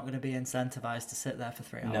definitely not going to be incentivized to sit there for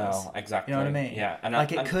 3 hours. No, exactly. You know what I mean? Yeah, and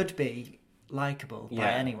like it could be likable by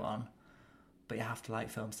Yeah. anyone, but you have to like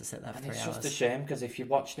films to sit there for and 3 it's hours. just a shame because if you're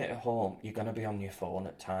watching it at home, you're going to be on your phone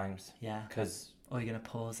at times. Yeah. Because Or you're going to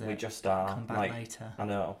pause it. we just are. Come back later. I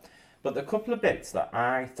know. But the couple of bits that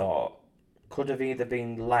I thought could have either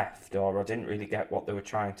been left or I didn't really get what they were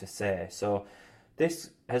trying to say. So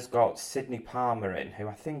this has got Sydney Palmer in, who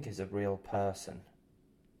I think is a real person,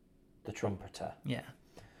 the trumpeter. Yeah.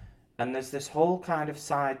 And there's this whole kind of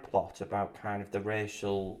side plot about kind of the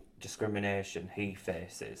racial discrimination he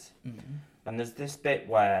faces. Mm-hmm. And there's this bit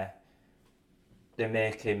where they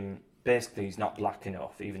make him, basically he's not black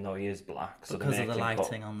enough, even though he is black. So Because they of make the him put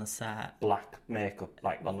lighting on the set. black makeup,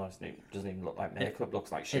 like, well, no, it doesn't even look like makeup,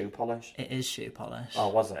 looks like shoe polish. It is shoe polish. Oh,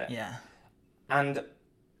 was it? Yeah. And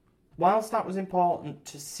whilst that was important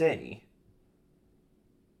to see,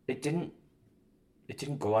 it didn't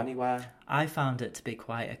go anywhere. I found it to be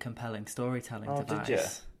quite a compelling storytelling device. Did you?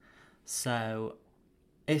 So,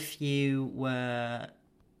 if you were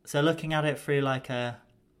looking at it through like a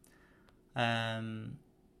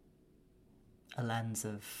lens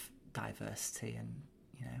of diversity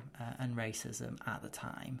and racism at the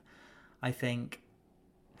time, I think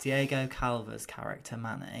Diego Calva's character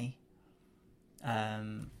Manny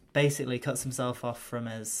basically cuts himself off from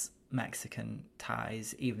his Mexican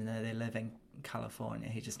ties, even though they live in California.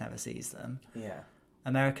 He just never sees them. Yeah.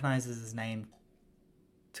 Americanizes his name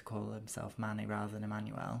to call himself Manny rather than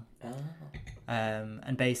Emmanuel. Oh.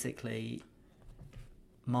 And basically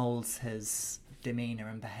molds his demeanour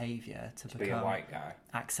and behaviour to Be a become white guy.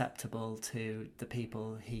 acceptable to the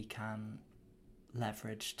people he can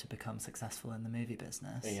leverage to become successful in the movie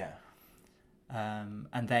business. Yeah.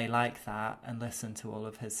 And they like that and listen to all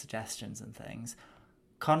of his suggestions and things.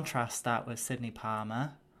 Contrast that with Sydney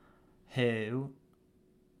Palmer, who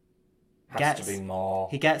Has to be more.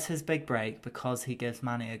 He gets his big break because he gives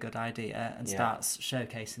Manny a good idea and Yeah. starts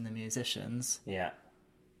showcasing the musicians. Yeah.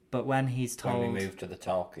 But when he's told... When we move to the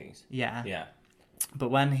talkies. Yeah. Yeah. But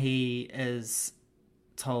when he is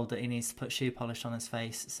told that he needs to put shoe polish on his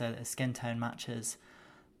face so that his skin tone matches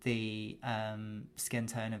the skin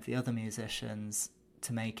tone of the other musicians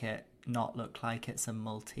to make it not look like it's a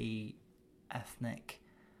multi-ethnic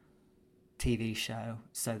TV show,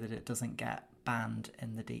 so that it doesn't get banned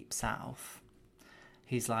in the Deep South.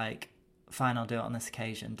 He's like, fine, I'll do it on this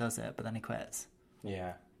occasion, does it, but then he quits.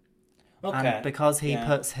 Yeah. Okay. And because he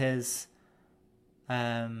puts his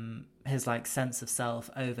like sense of self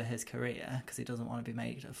over his career, because he doesn't want to be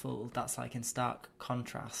made a fool, that's like in stark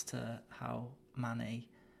contrast to how Manny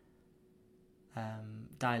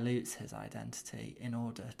dilutes his identity in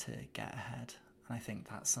order to get ahead. And I think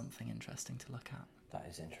that's something interesting to look at. That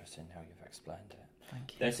is interesting how you've explained it.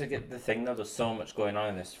 Thank you. There's the thing though, there's so much going on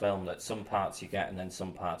in this film that some parts you get and then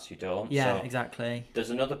some parts you don't. Yeah, so exactly. There's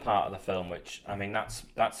another part of the film which, I mean,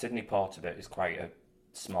 that Sidney Porter bit is quite a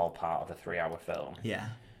small part of a 3-hour film. Yeah.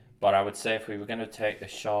 But I would say if we were going to take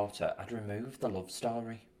this shorter, I'd remove the love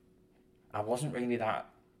story. I wasn't really that...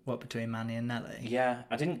 What, between Manny and Nelly? Yeah,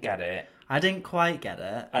 I didn't get it. I didn't quite get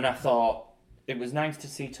it. And I thought it was nice to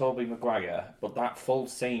see Tobey Maguire, but that full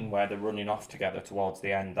scene where they're running off together towards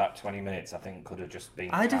the end, that 20 minutes, I think could have just been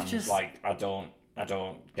I don't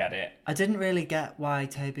get it. I didn't really get why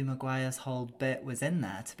Tobey Maguire's whole bit was in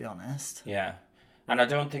there, to be honest. Yeah. And I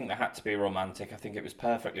don't think they had to be romantic. I think it was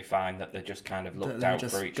perfectly fine that they just kind of looked out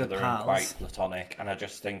for each other and quite platonic. And I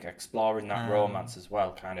just think exploring that romance as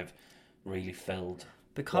well kind of really filled.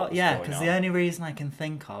 Because the only reason I can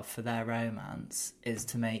think of for their romance is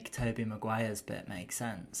to make Tobey Maguire's bit make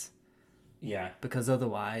sense. Yeah. Because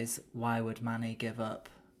otherwise, why would Manny give up,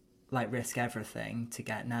 like risk everything to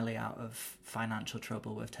get Nelly out of financial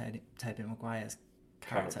trouble with Tobey Maguire's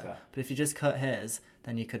character? But if you just cut his,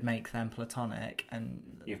 then you could make them platonic, and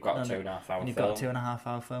you've got a 2.5 hour film. And you've got a 2.5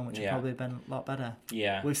 hour film, which would probably have been a lot better.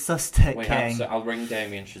 Yeah. We've sussed it, King. I'll ring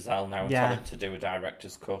Damien Chazelle now and tell him to do a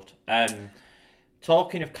director's cut.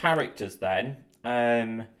 Talking of characters then,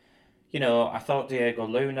 you know, I thought Diego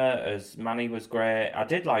Luna as Manny was great. I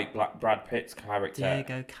did like Brad Pitt's character.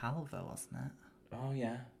 Diego Calva, wasn't it? Oh,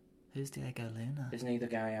 yeah. Who's Diego Luna? Isn't he the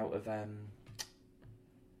guy out of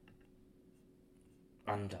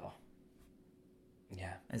Andor?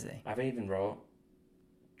 Yeah. Is he? I've even wrote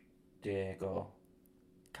Diego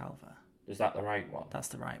Calva. Is that the right one? That's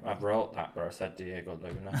the right one. I've wrote that, but I said Diego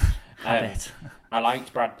Luna. Habit. I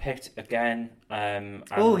liked Brad Pitt again.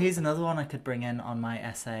 Here's another one I could bring in on my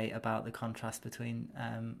essay about the contrast between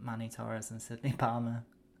Manny Torres and Sidney Palmer.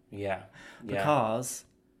 Yeah. Because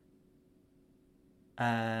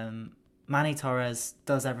Manny Torres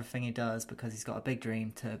does everything he does because he's got a big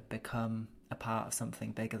dream to become a part of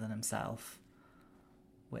something bigger than himself,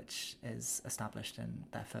 which is established in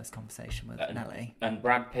their first conversation with Nelly. And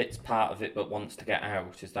Brad Pitt's part of it but wants to get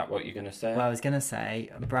out. Is that what you're going to say? Well, I was going to say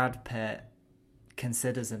Brad Pitt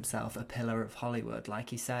considers himself a pillar of Hollywood.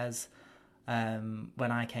 Like he says, when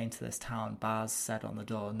I came to this town, Baz said on the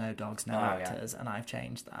door, no dogs, no actors, and I've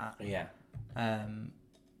changed that. Yeah.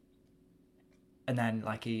 And then,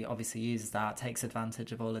 like, he obviously uses that, takes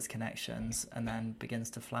advantage of all his connections, and then begins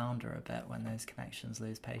to flounder a bit when those connections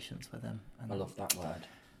lose patience with him. And I love that word.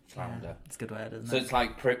 Flounder. Yeah, it's a good word, isn't it? So it's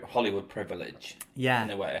like Hollywood privilege, in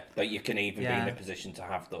a way, that you can even be in a position to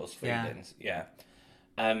have those feelings. Yeah.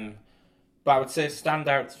 But I would say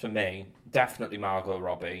standouts for me, definitely Margot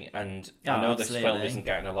Robbie, and I know this film isn't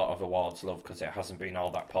getting a lot of awards love because it hasn't been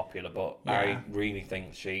all that popular, but I really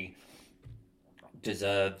think she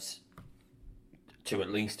deserves to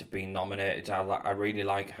at least have been nominated. I really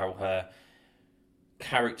like how her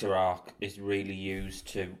character arc is really used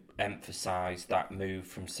to emphasise that move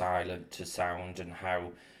from silent to sound and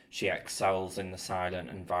how she excels in the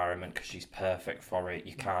silent environment because she's perfect for it.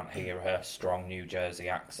 You can't hear her strong New Jersey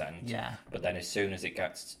accent. Yeah. But then as soon as it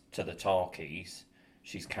gets to the talkies,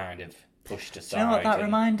 she's kind of pushed aside. Do you know what that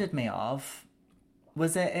reminded me of?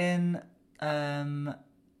 Was it in the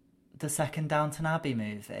second Downton Abbey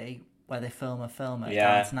movie where they film a film at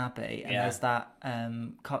Downton Abbey and there's that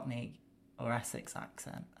Cockney or Essex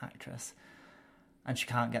accent actress and she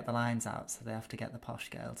can't get the lines out, so they have to get the posh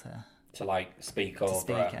girl to like speak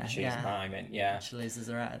over her, and she's miming. She loses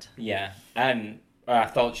her head. I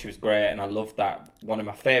thought she was great, and I loved that. One of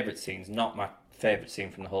my favourite scenes, not my favourite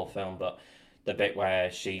scene from the whole film, but the bit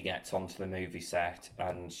where she gets onto the movie set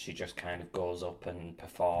and she just kind of goes up and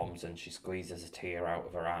performs and she squeezes a tear out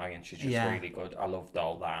of her eye and she's just really good. I loved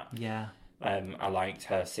all that. Yeah. I liked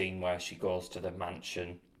her scene where she goes to the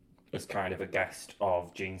mansion as kind of a guest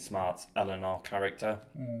of Jean Smart's Eleanor character.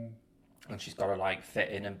 And she's got to like fit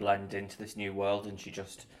in and blend into this new world and she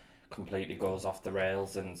just completely goes off the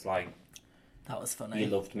rails and it's like, That was funny. You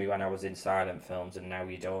loved me when I was in silent films, and now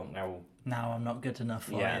you don't. Now I'm not good enough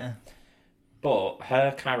for you. But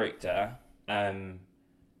her character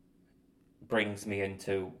brings me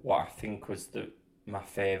into what I think was my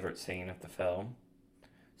favourite scene of the film.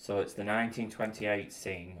 So it's the 1928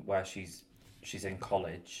 scene where she's in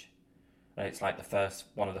college, and it's like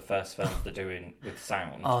one of the first films they're doing with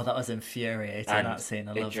sound. Oh, that was infuriating, and that scene.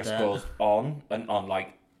 I loved it. It just goes on and on.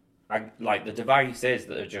 Like the device is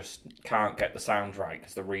that they just can't get the sound right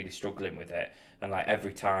because they're really struggling with it. And like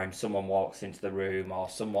every time someone walks into the room or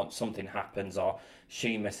something happens or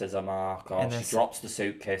she misses a mark or she drops the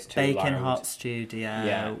suitcase too loud. Bacon Hot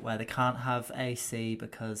studio where they can't have AC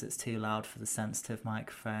because it's too loud for the sensitive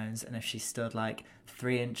microphones, and if she stood like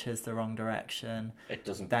 3 inches the wrong direction, it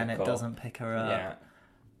doesn't pick her up.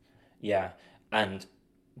 Yeah. And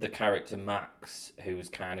the character Max, who's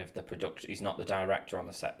kind of the production, he's not the director on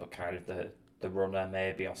the set, but kind of the runner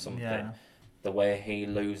maybe or something. Yeah. The way he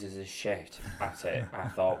loses his shit at it, I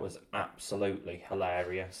thought was absolutely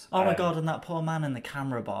hilarious. Oh my god! And that poor man in the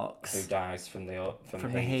camera box who dies from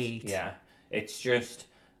the heat. Yeah, it's just,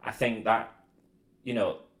 I think that, you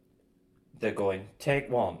know, they're going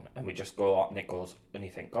take one, and we just go and it goes, and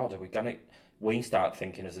you think, God, are we gonna? We start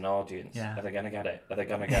thinking as an audience, are they going to get it? Are they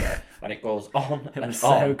going to get it? And it goes on and on.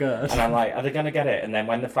 So good. And I'm like, are they going to get it? And then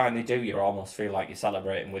when they finally do, you almost feel like you're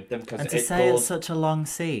celebrating with them. And to say it's such a long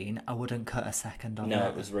scene, I wouldn't cut a second of it. No,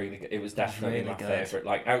 it was really good. It was definitely my favourite.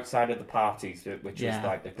 Like, outside of the parties, which is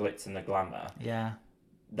like the glitz and the glamour,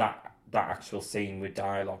 that actual scene with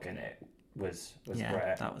dialogue in it was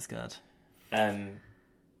great. That was good.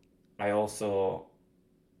 I also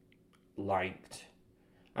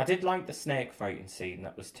I did like the snake fighting scene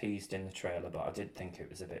that was teased in the trailer, but I did think it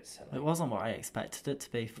was a bit silly. It wasn't what I expected it to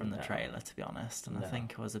be from the trailer, to be honest, and I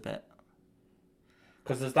think it was a bit...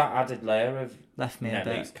 Because there's that added layer of left me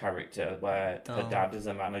Nellie's character where her dad is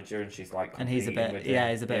a manager and she's like and he's a bit,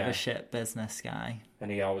 he's a bit of a shit business guy. And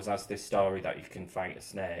he always has this story that you can fight a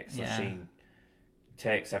snake, so she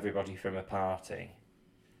takes everybody from a party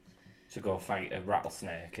to go fight a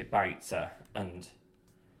rattlesnake. It bites her, and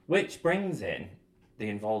which brings in the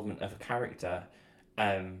involvement of a character,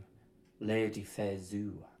 Lady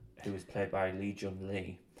Feizu, who is played by Lee Jun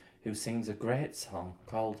Lee, who sings a great song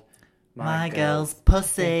called My Girl's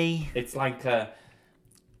Pussy. It's like a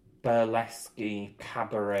burlesque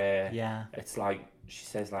cabaret. Yeah. It's like, she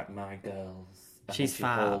says like, my girls. And she's she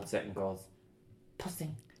fat. holds it and goes,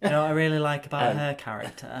 pussy. You know what I really like about her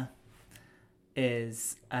character?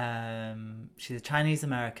 Is she's a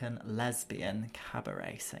Chinese-American lesbian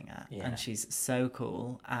cabaret singer, and she's so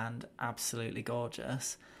cool and absolutely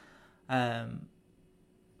gorgeous. But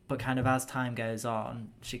kind of as time goes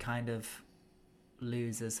on, she kind of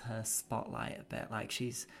loses her spotlight a bit. Like,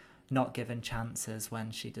 she's not given chances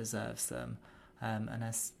when she deserves them, and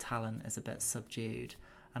her talent is a bit subdued.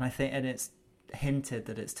 And I think, and it's hinted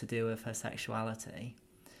that it's to do with her sexuality.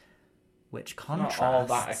 Which contrasts... Not all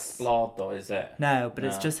that explored, though, is it? No, but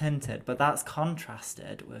it's just hinted. But that's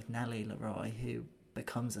contrasted with Nellie Leroy, who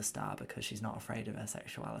becomes a star because she's not afraid of her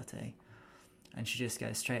sexuality. And she just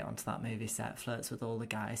goes straight onto that movie set, flirts with all the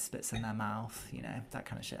guys, spits in their mouth, you know, that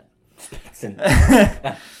kind of shit.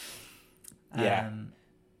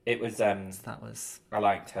 It was... so that was... I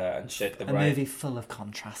liked her and shit. A movie full of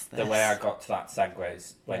contrast, this. The way I got to that segue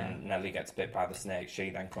is when Nellie gets bit by the snake,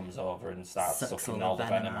 she then comes over and starts sucking all the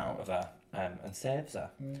venom out of her and saves her.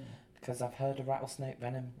 Because I've heard a rattlesnake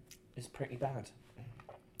venom is pretty bad.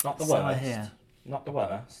 Not the worst. Not the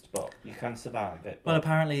worst, but you can survive it. Well,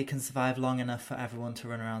 apparently you can survive long enough for everyone to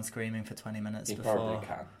run around screaming for 20 minutes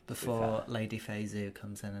before Lady Feizu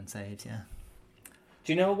comes in and saves you.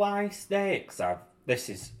 Do you know why snakes have... This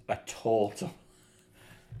is a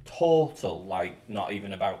total, like, not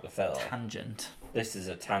even about the film. Tangent. This is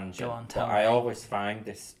a tangent. Go on, tell me. I always find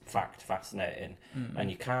this fact fascinating.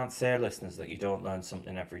 And you can't say, listeners, that you don't learn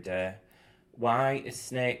something every day. Why is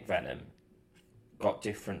snake venom got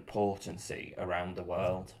different potency around the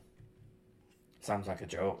world? Sounds like a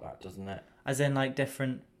joke, that, doesn't it? As in, like,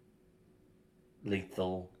 different...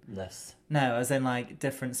 lethalness. No, as in, like,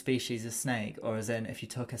 different species of snake, or as in, if you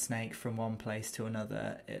took a snake from one place to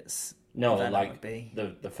another, it's... No, like,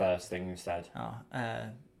 the first thing you said. Oh,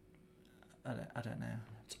 I don't know.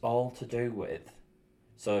 It's all to do with...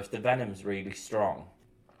 So if the venom's really strong,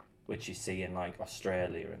 which you see in, like,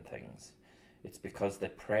 Australia and things, it's because the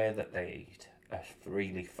prey that they eat are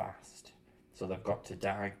really fast. So they've got to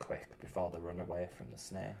die quick before they run away from the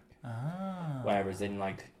snake. Ah. Whereas in,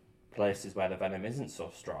 like, places where the venom isn't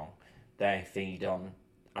so strong, they feed on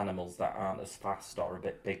animals that aren't as fast or a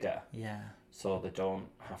bit bigger. Yeah. so they don't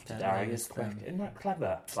have to Don't die lose as quick. them. Isn't that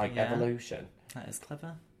clever? Like Yeah. evolution. That is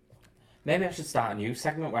clever. Maybe I should start a new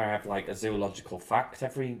segment where I have like a zoological fact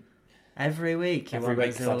every week. You week. want a 'Cause I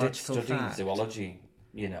did zoological study fact. zoology,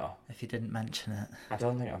 you know. If you didn't mention it. I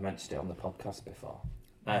don't think I've mentioned it on the podcast before.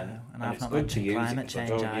 And I've it's not good to mentioned use it climate 'cause I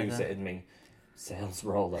change don't use either. it in me sales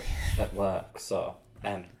role at work. So,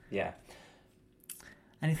 yeah.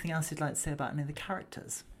 Anything else you'd like to say about any of the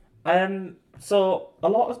characters? So a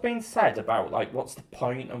lot has been said about like what's the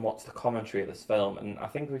point and what's the commentary of this film, and I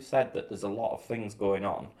think we've said that there's a lot of things going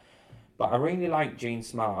on. But I really like Jean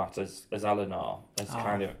Smart as Eleanor, as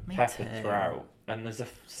kind of me peppered too. throughout. And there's a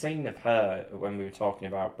scene of her when we were talking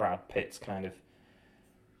about Brad Pitt's kind of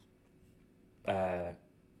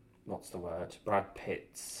what's the word? Brad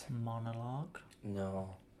Pitt's Monologue.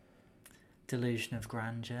 no, Delusion of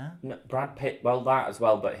grandeur. Brad Pitt. Well, that as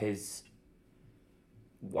well, but his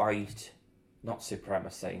white, not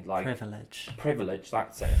supremacy, like privilege.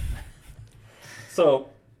 That's it. So,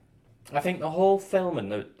 I think the whole film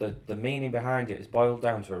and the meaning behind it is boiled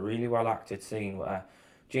down to a really well acted scene where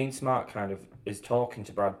Jean Smart kind of is talking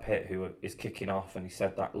to Brad Pitt, who is kicking off, and he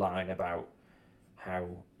said that line about how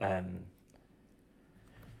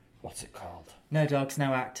what's it called? No dogs,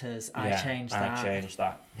 no actors. I changed that. I changed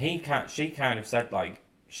that. She kind of said like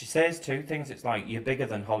she says two things. It's like you're bigger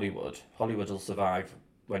than Hollywood. Hollywood will survive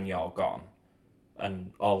when you're gone,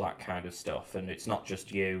 and all that kind of stuff. And it's not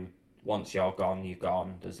just you. Once you're gone, you're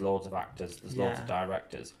gone. There's loads of actors. There's loads of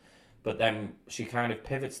directors. But then she kind of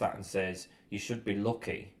pivots that and says you should be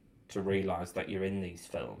lucky to realise that you're in these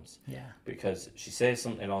films. Yeah. Because she says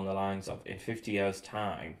something along the lines of in 50 years'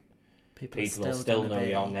 time, people will still gonna know be...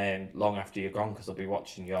 your name long after you're gone because they'll be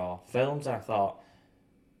watching your films. And I thought,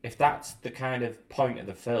 if that's the kind of point of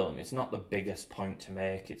the film, it's not the biggest point to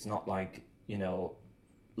make. It's not like, you know,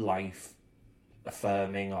 life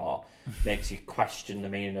affirming or makes you question the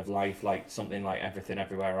meaning of life, like something like Everything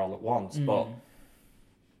Everywhere All at Once. But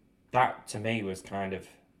that, to me, was kind of,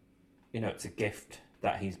 you know, it's a gift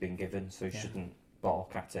that he's been given, so he shouldn't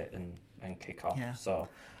balk at it and kick off. Yeah. So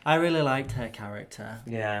I really liked her character.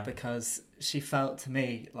 Yeah. Because she felt to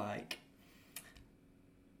me like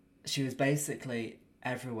she was basically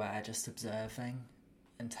everywhere just observing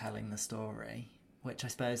and telling the story, which I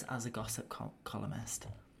suppose as a gossip columnist,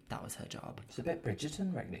 that was her job. It's a bit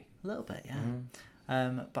Bridgerton, really. A little bit,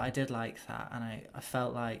 yeah. But I did like that, and I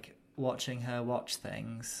felt like watching her watch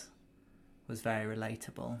things was very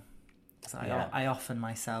relatable. So I often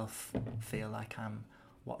myself feel like I'm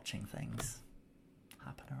watching things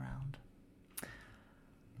happen around.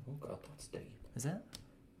 Oh God, that's deep. Is it?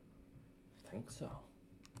 I think so.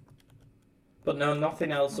 But no,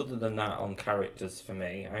 nothing else other than that on characters for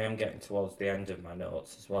me. I am getting towards the end of my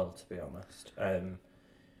notes as well, to be honest.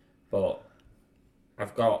 But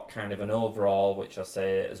I've got kind of an overall, which I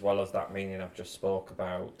say, as well as that meaning I've just spoke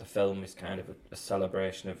about. The film is kind of a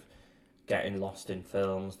celebration of getting lost in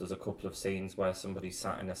films. There's a couple of scenes where somebody's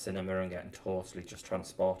sat in a cinema and getting totally just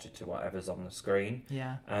transported to whatever's on the screen.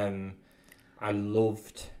 Yeah. I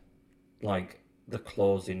loved like the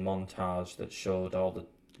closing montage that showed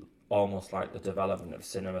almost like the development of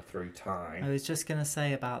cinema through time. I was just going to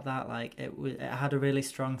say about that, like it had a really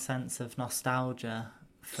strong sense of nostalgia.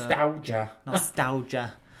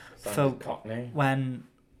 Nostalgia. For Cockney. When...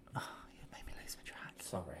 Oh, you made me lose my track.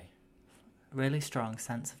 Sorry. Really strong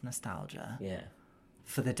sense of nostalgia. Yeah.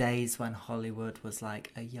 For the days when Hollywood was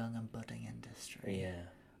like a young and budding industry. Yeah.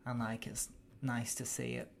 And like it's nice to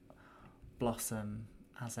see it blossom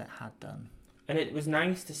as it had done. And it was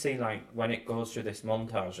nice to see, like, when it goes through this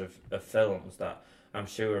montage of films that I'm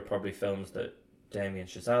sure are probably films that Damien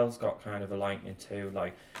Chazelle's got kind of a liking to.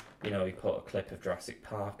 Like, you know, he put a clip of Jurassic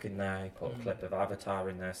Park in there, he put a clip of Avatar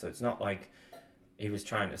in there, so it's not like he was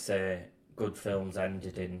trying to say good films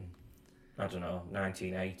ended in, I don't know,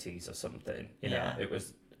 1980s or something. You know,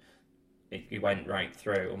 he went right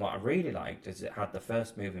through. And what I really liked is it had the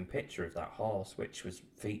first moving picture of that horse, which was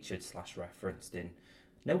featured / referenced in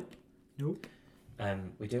Nope.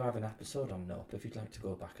 We do have an episode on Nope if you'd like to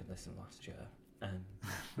go back and listen last year.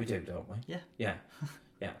 We do, don't we? Yeah.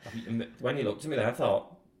 When you looked at me there, I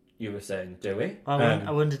thought you were saying, do we?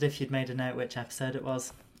 I wondered if you'd made a note which episode it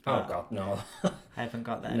was. Oh, God, no. I haven't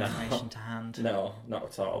got that information to hand. No, not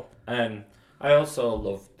at all. I also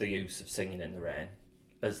loved the use of Singing in the Rain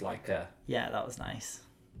as like a... Yeah, that was nice.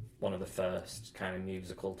 One of the first kind of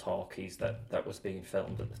musical talkies that was being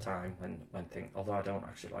filmed at the time when although I don't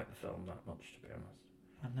actually like the film that much, to be honest.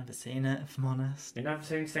 I've never seen it, if I'm honest. You've never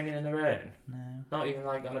seen Singing in the Rain? No. Not even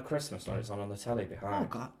like on a Christmas when it's on the telly behind. Oh,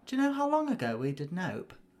 God. Do you know how long ago we did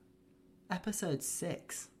Nope? Episode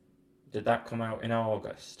 6. Did that come out in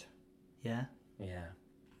August? Yeah, Yeah.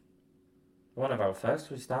 One of our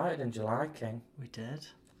first, we started in July, King. we did.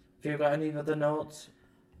 Have you got any other notes?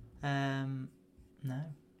 No.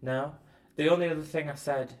 No? The only other thing I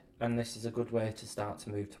said, and this is a good way to start to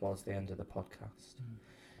move towards the end of the podcast,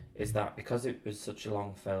 is that because it was such a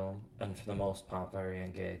long film, and for the most part very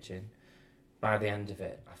engaging, by the end of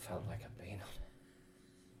it, I felt like I'd been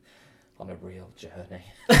on a real journey.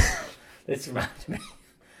 This reminded me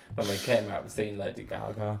when we came out and seen Lady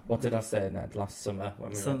Gaga. What did I say, Ned, last summer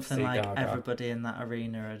when we went to see Something like Gaga? everybody in that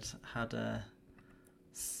arena had a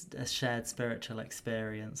shared spiritual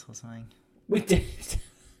experience or something. We did.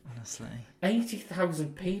 Honestly.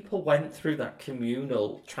 80,000 people went through that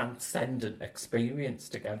communal, transcendent experience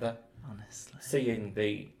together. Honestly. Seeing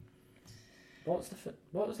the...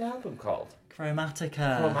 what was the album called?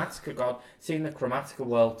 Chromatica. Chromatica, God. Seeing the Chromatica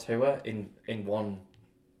World Tour in one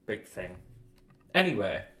big thing.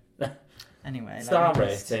 Anyway. Anyway. Star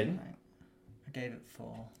rating. I gave it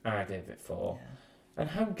 4. I gave it 4. Yeah. And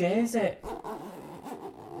how gay is it?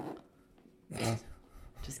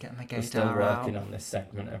 Just getting my We're gaydar still working out. on this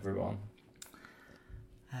segment, everyone.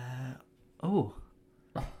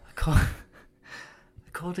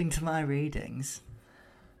 According to my readings,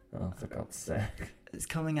 Oh, for God's sake. it's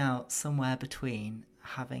coming out somewhere between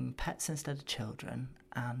having pets instead of children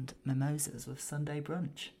and mimosas with Sunday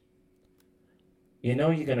brunch. You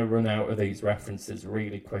know you're going to run out of these references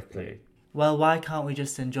really quickly. Well, why can't we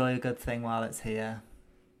just enjoy a good thing while it's here?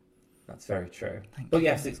 That's very true. Thank But you.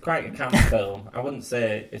 yes, it's quite a camp film. I wouldn't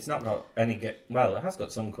say it's not got any well, it has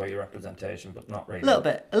got some queer representation, but not really. A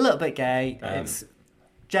little bit gay. Um, It's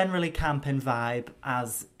generally camp in vibe,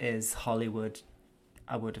 as is Hollywood,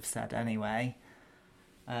 I would have said anyway.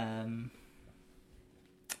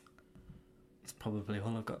 It's probably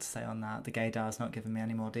all I've got to say on that. The gaydar's not giving me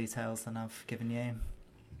any more details than I've given you.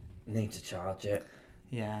 Need to charge it.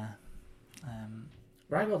 Yeah.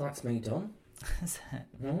 Right, well, that's me done. Is it?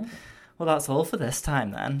 Hmm? Well, that's all for this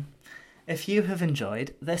time then. If you have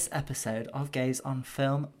enjoyed this episode of Gaze on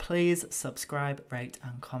Film, please subscribe, rate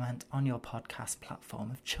and comment on your podcast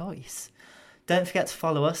platform of choice. Don't forget to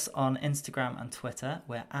follow us on Instagram and Twitter.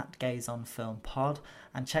 We're at Gaze on Film Pod,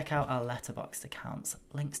 and check out our Letterboxd accounts.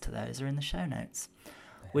 Links to those are in the show notes.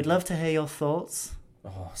 We'd love to hear your thoughts.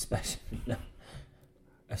 Oh,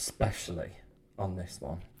 especially on this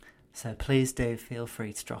one. So please do feel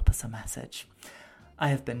free to drop us a message. I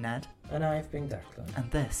have been Ned. And I've been Declan. And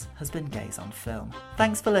this has been Gaze on Film.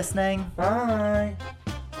 Thanks for listening. Bye!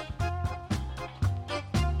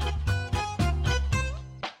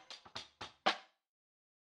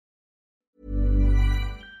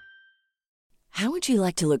 How would you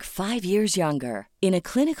like to look 5 years younger? In a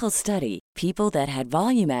clinical study, people that had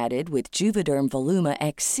volume added with Juvederm Voluma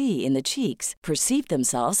XC in the cheeks perceived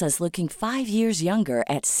themselves as looking 5 years younger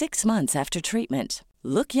at 6 months after treatment.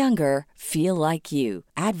 Look younger, feel like you.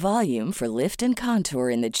 Add volume for lift and contour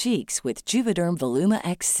in the cheeks with Juvederm Voluma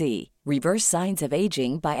XC. Reverse signs of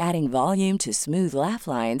aging by adding volume to smooth laugh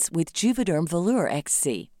lines with Juvederm Volure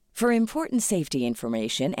XC. For important safety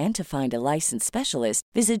information and to find a licensed specialist,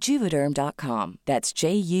 visit Juvederm.com. That's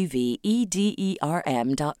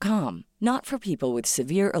JUVEDERM.com. Not for people with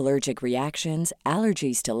severe allergic reactions,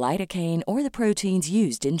 allergies to lidocaine, or the proteins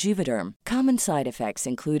used in Juvederm. Common side effects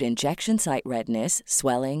include injection site redness,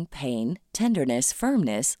 swelling, pain, tenderness,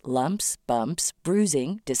 firmness, lumps, bumps,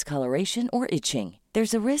 bruising, discoloration, or itching.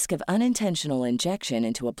 There's a risk of unintentional injection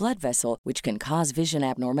into a blood vessel, which can cause vision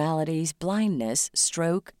abnormalities, blindness,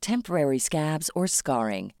 stroke, temporary scabs, or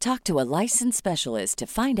scarring. Talk to a licensed specialist to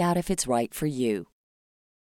find out if it's right for you.